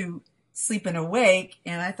into sleep and awake,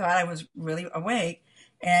 and I thought I was really awake.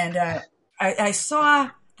 And I saw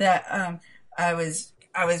that I was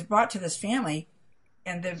brought to this family,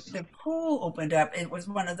 and the pool opened up. It was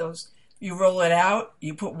one of those, you roll it out,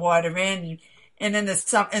 you put water in, and then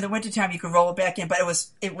in the wintertime you could roll it back in. But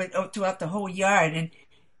it went throughout the whole yard, and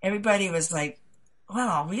everybody was like,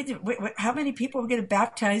 wow, how many people are getting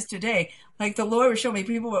baptized today? Like, the Lord was showing me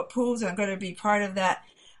people with pools, and I'm going to be part of that.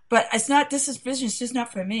 But this vision is just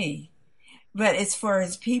not for me, but it's for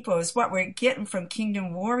his people. It's what we're getting from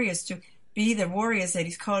Kingdom Warriors to be the warriors that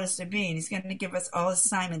he's called us to be. And he's going to give us all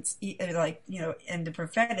assignments, like, in the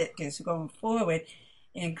prophetic is going forward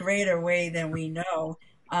in a greater way than we know.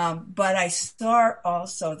 But I saw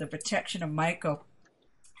also the protection of Michael.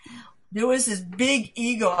 There was this big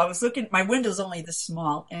eagle. I was looking, my window's only this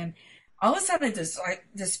small, and all of a sudden this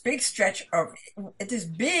big stretch of this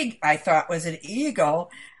big, I thought was an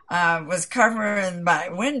eagle, was covering my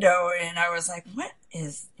window, and I was like, what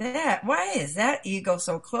is that? Why is that eagle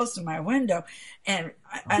so close to my window? And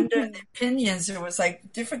under the pinions, there was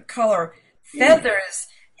like different color feathers,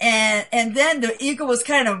 and then the eagle was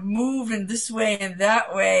kind of moving this way and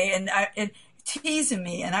that way, and teasing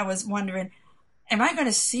me, and I was wondering. am I going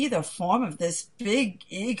to see the form of this big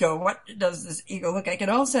eagle? What does this eagle look like?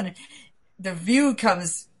 And all of a sudden, the view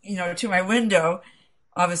comes, to my window,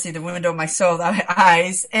 obviously the window of my soul, the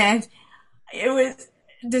eyes, and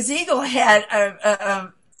this eagle had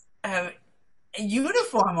a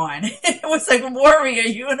uniform on. It was like a warrior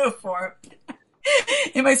uniform.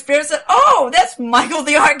 And my spirit said, "Oh, that's Michael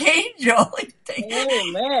the Archangel."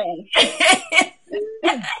 Oh, man.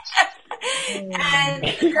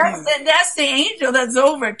 And that's the angel that's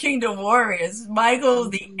over Kingdom Warriors. Michael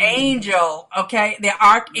the angel, okay? The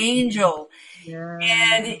Archangel. Yeah.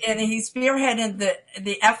 And he's spearheading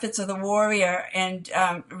the efforts of the warrior and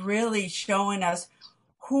really showing us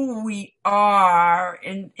who we are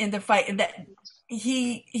in the fight. And that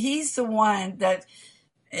he's the one that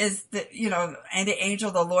is and the angel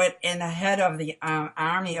of the Lord in the head of the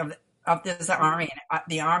army of this army,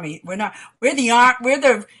 the army. We're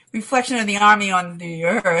the reflection of the army on the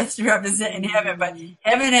earth, representing heaven. But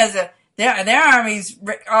heaven has their armies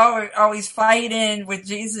always fighting with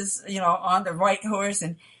Jesus, on the white horse,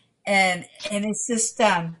 and it's just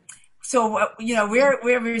so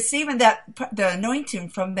we're receiving the anointing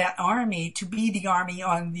from that army to be the army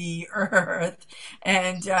on the earth,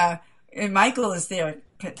 and Michael is there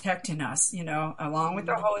protecting us, along with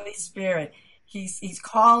the Holy Spirit. He's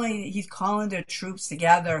calling the troops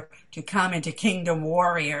together to come into Kingdom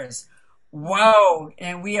Warriors. Whoa!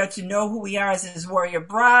 And we are to know who we are as His warrior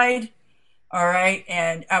bride. All right,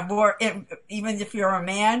 and even if you're a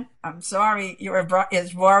man, I'm sorry, you're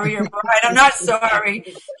His warrior bride. I'm not sorry.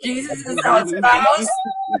 Jesus is our spouse.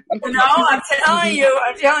 I'm telling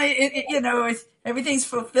you, everything's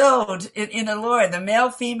fulfilled in the Lord. The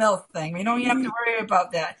male-female thing. We don't have to worry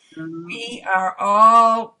about that. We are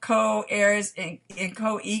all co-heirs and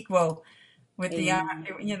co-equal with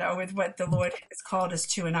with what the Lord has called us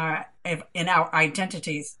to in our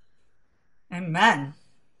identities. Amen.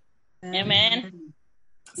 Amen.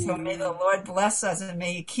 So may the Lord bless us, and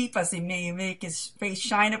may He keep us, and may He make His face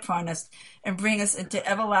shine upon us and bring us into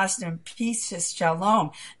everlasting peace, His shalom.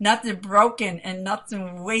 Nothing broken and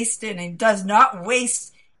nothing wasted, and He does not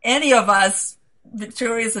waste any of us,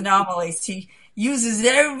 victorious anomalies. He uses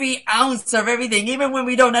every ounce of everything, even when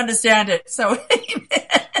we don't understand it. So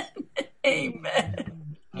amen.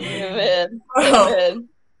 Amen. Amen.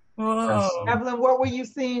 Whoa. Evelyn, what were you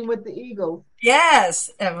seeing with the eagles? Yes,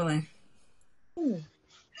 Evelyn.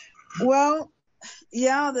 Well,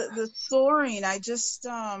 yeah, the soaring. I just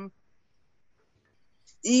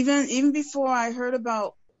even before I heard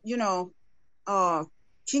about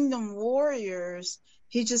Kingdom Warriors,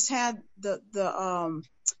 he just had the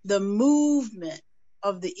movement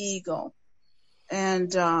of the eagle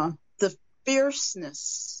and the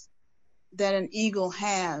fierceness that an eagle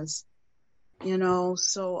has.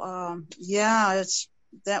 So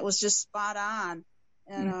that was just spot on.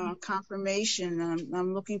 And confirmation.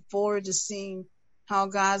 I'm looking forward to seeing how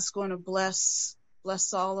God's going to bless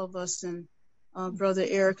all of us and Brother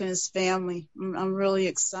Eric and his family. I'm really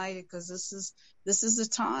excited because this is the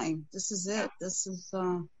time. This is it. This is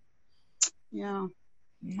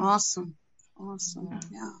awesome.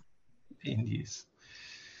 Yeah. Indies.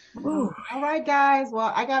 All right, guys.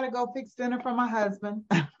 Well, I gotta go fix dinner for my husband.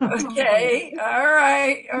 Okay. All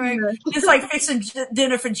right. It's like fixing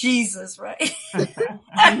dinner for Jesus, right?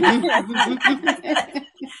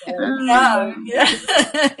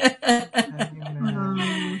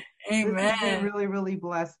 Amen. We're really, really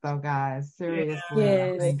blessed, though, guys. Seriously.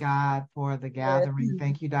 Yes. Thank God for the gathering.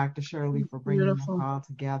 Thank you, Dr. Shirley, for bringing us all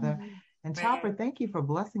together. And Chopper, thank you for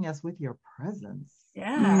blessing us with your presence.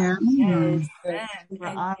 Yeah. Yes. We're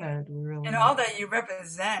honored. We really and all that you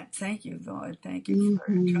represent. Thank you, Lord. Thank you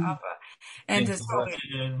for Chopper. And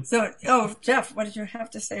Jeff, what did you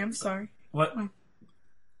have to say? I'm sorry. What?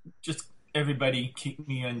 Just everybody keep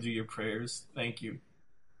me under your prayers. Thank you.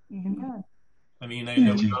 Mm-hmm. I mean, I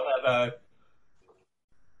know we all have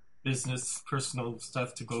business, personal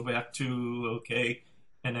stuff to go back to, okay?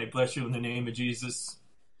 And I bless you in the name of Jesus.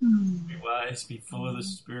 Be wise, be full of the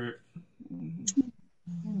Spirit.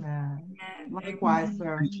 Amen. Likewise,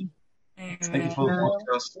 sir. Amen. Thank you for the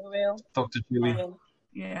podcast, Dr. Julie.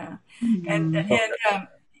 Yeah. And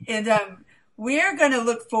we're going to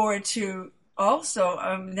look forward to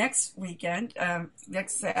also next weekend,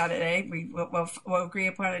 next Saturday, we'll agree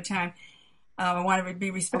upon a time. I want to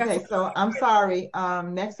be respectful. Okay, so I'm sorry.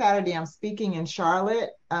 Next Saturday, I'm speaking in Charlotte.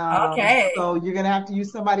 Okay. So you're going to have to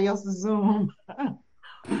use somebody else's Zoom.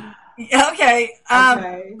 Okay.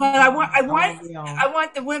 But I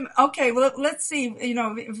want the women. Okay. Well, let's see,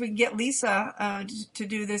 if we can get Lisa, to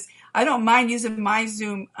do this. I don't mind using my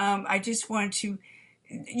Zoom. I just want to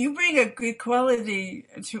you bring a good quality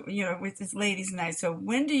to, with this ladies' night. So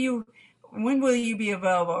when will you be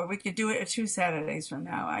available? We could do it 2 Saturdays from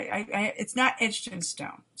now. It's not etched in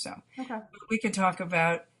stone, so okay. We can talk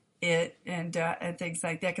about it and things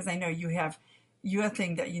like that, because I know you have your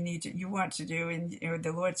thing that you want to do, and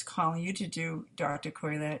the Lord's calling you to do, Dr.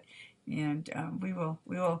 Coylette, and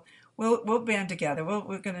we'll band together.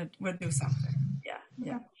 We'll do something.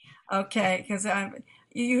 Yeah. Okay, because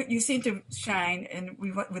you seem to shine, and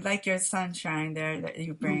we like your sunshine there that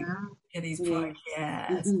you bring to these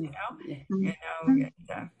podcasts.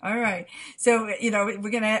 All right. So we're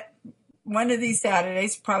gonna one of these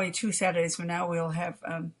Saturdays, probably 2 Saturdays from now, we'll have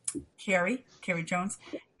Carrie Jones,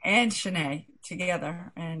 and Shanae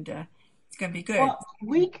together, and it's gonna be good. Well,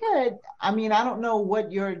 we could. I mean, I don't know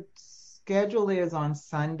what your schedule is on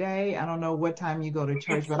Sunday. I don't know what time you go to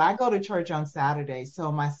church, but I go to church on Saturday,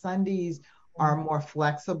 so my Sundays are more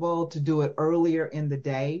flexible to do it earlier in the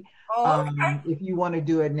day. If you want to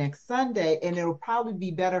do it next Sunday, and it'll probably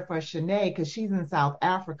be better for Shanae because she's in South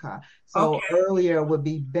Africa, so earlier would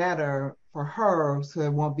be better for her, so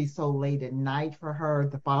it won't be so late at night for her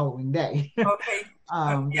the following day. Okay.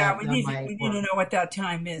 We need to know what that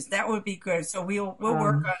time is. That would be good. So we'll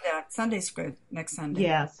work on that. Sunday's good next Sunday.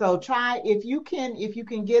 Yeah. So try if you can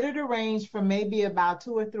get it arranged for maybe about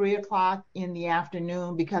 2 or 3 o'clock in the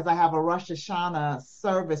afternoon, because I have a Rosh Hashanah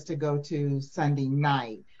service to go to Sunday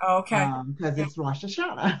night. Okay. Because it's Rosh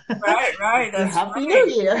Hashanah. Right. That's Happy New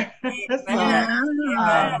Year.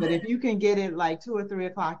 But if you can get it like 2 or 3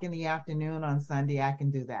 o'clock in the afternoon on Sunday, I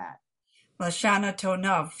can do that. Lashana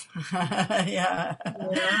Tonov.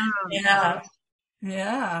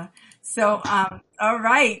 Yeah. So, all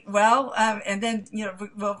right. Well, and then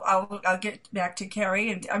I'll get back to Carrie,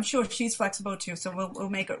 and I'm sure she's flexible too. So we'll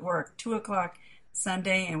make it work. 2 o'clock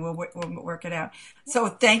Sunday, and we'll work it out. So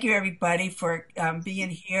thank you everybody for being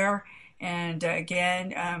here. And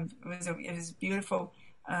again, it was a beautiful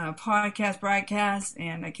broadcast,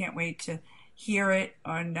 and I can't wait to hear it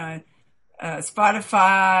on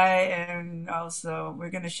Spotify, and also we're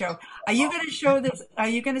going to show. Are you going to show this? Are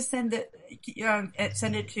you going to send it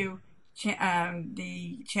to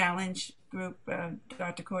the challenge group,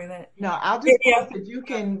 Dr. Coylette? No, I'll just post it. You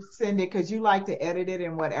can send it because you like to edit it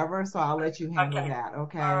and whatever. So I'll let you handle that.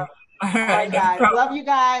 Okay. All right, guys. Love you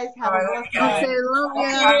guys. Have a blessed day. Okay, love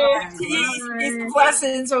you. Peace,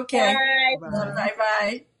 blessings. Okay.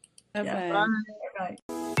 Bye. Bye.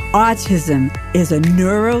 Autism is a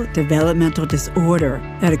neurodevelopmental disorder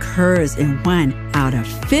that occurs in 1 out of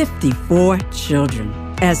 54 children.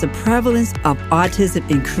 As the prevalence of autism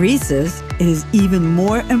increases, it is even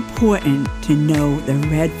more important to know the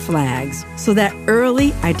red flags so that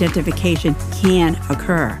early identification can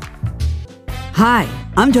occur. Hi,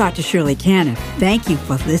 I'm Dr. Shirley Cannon. Thank you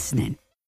for listening.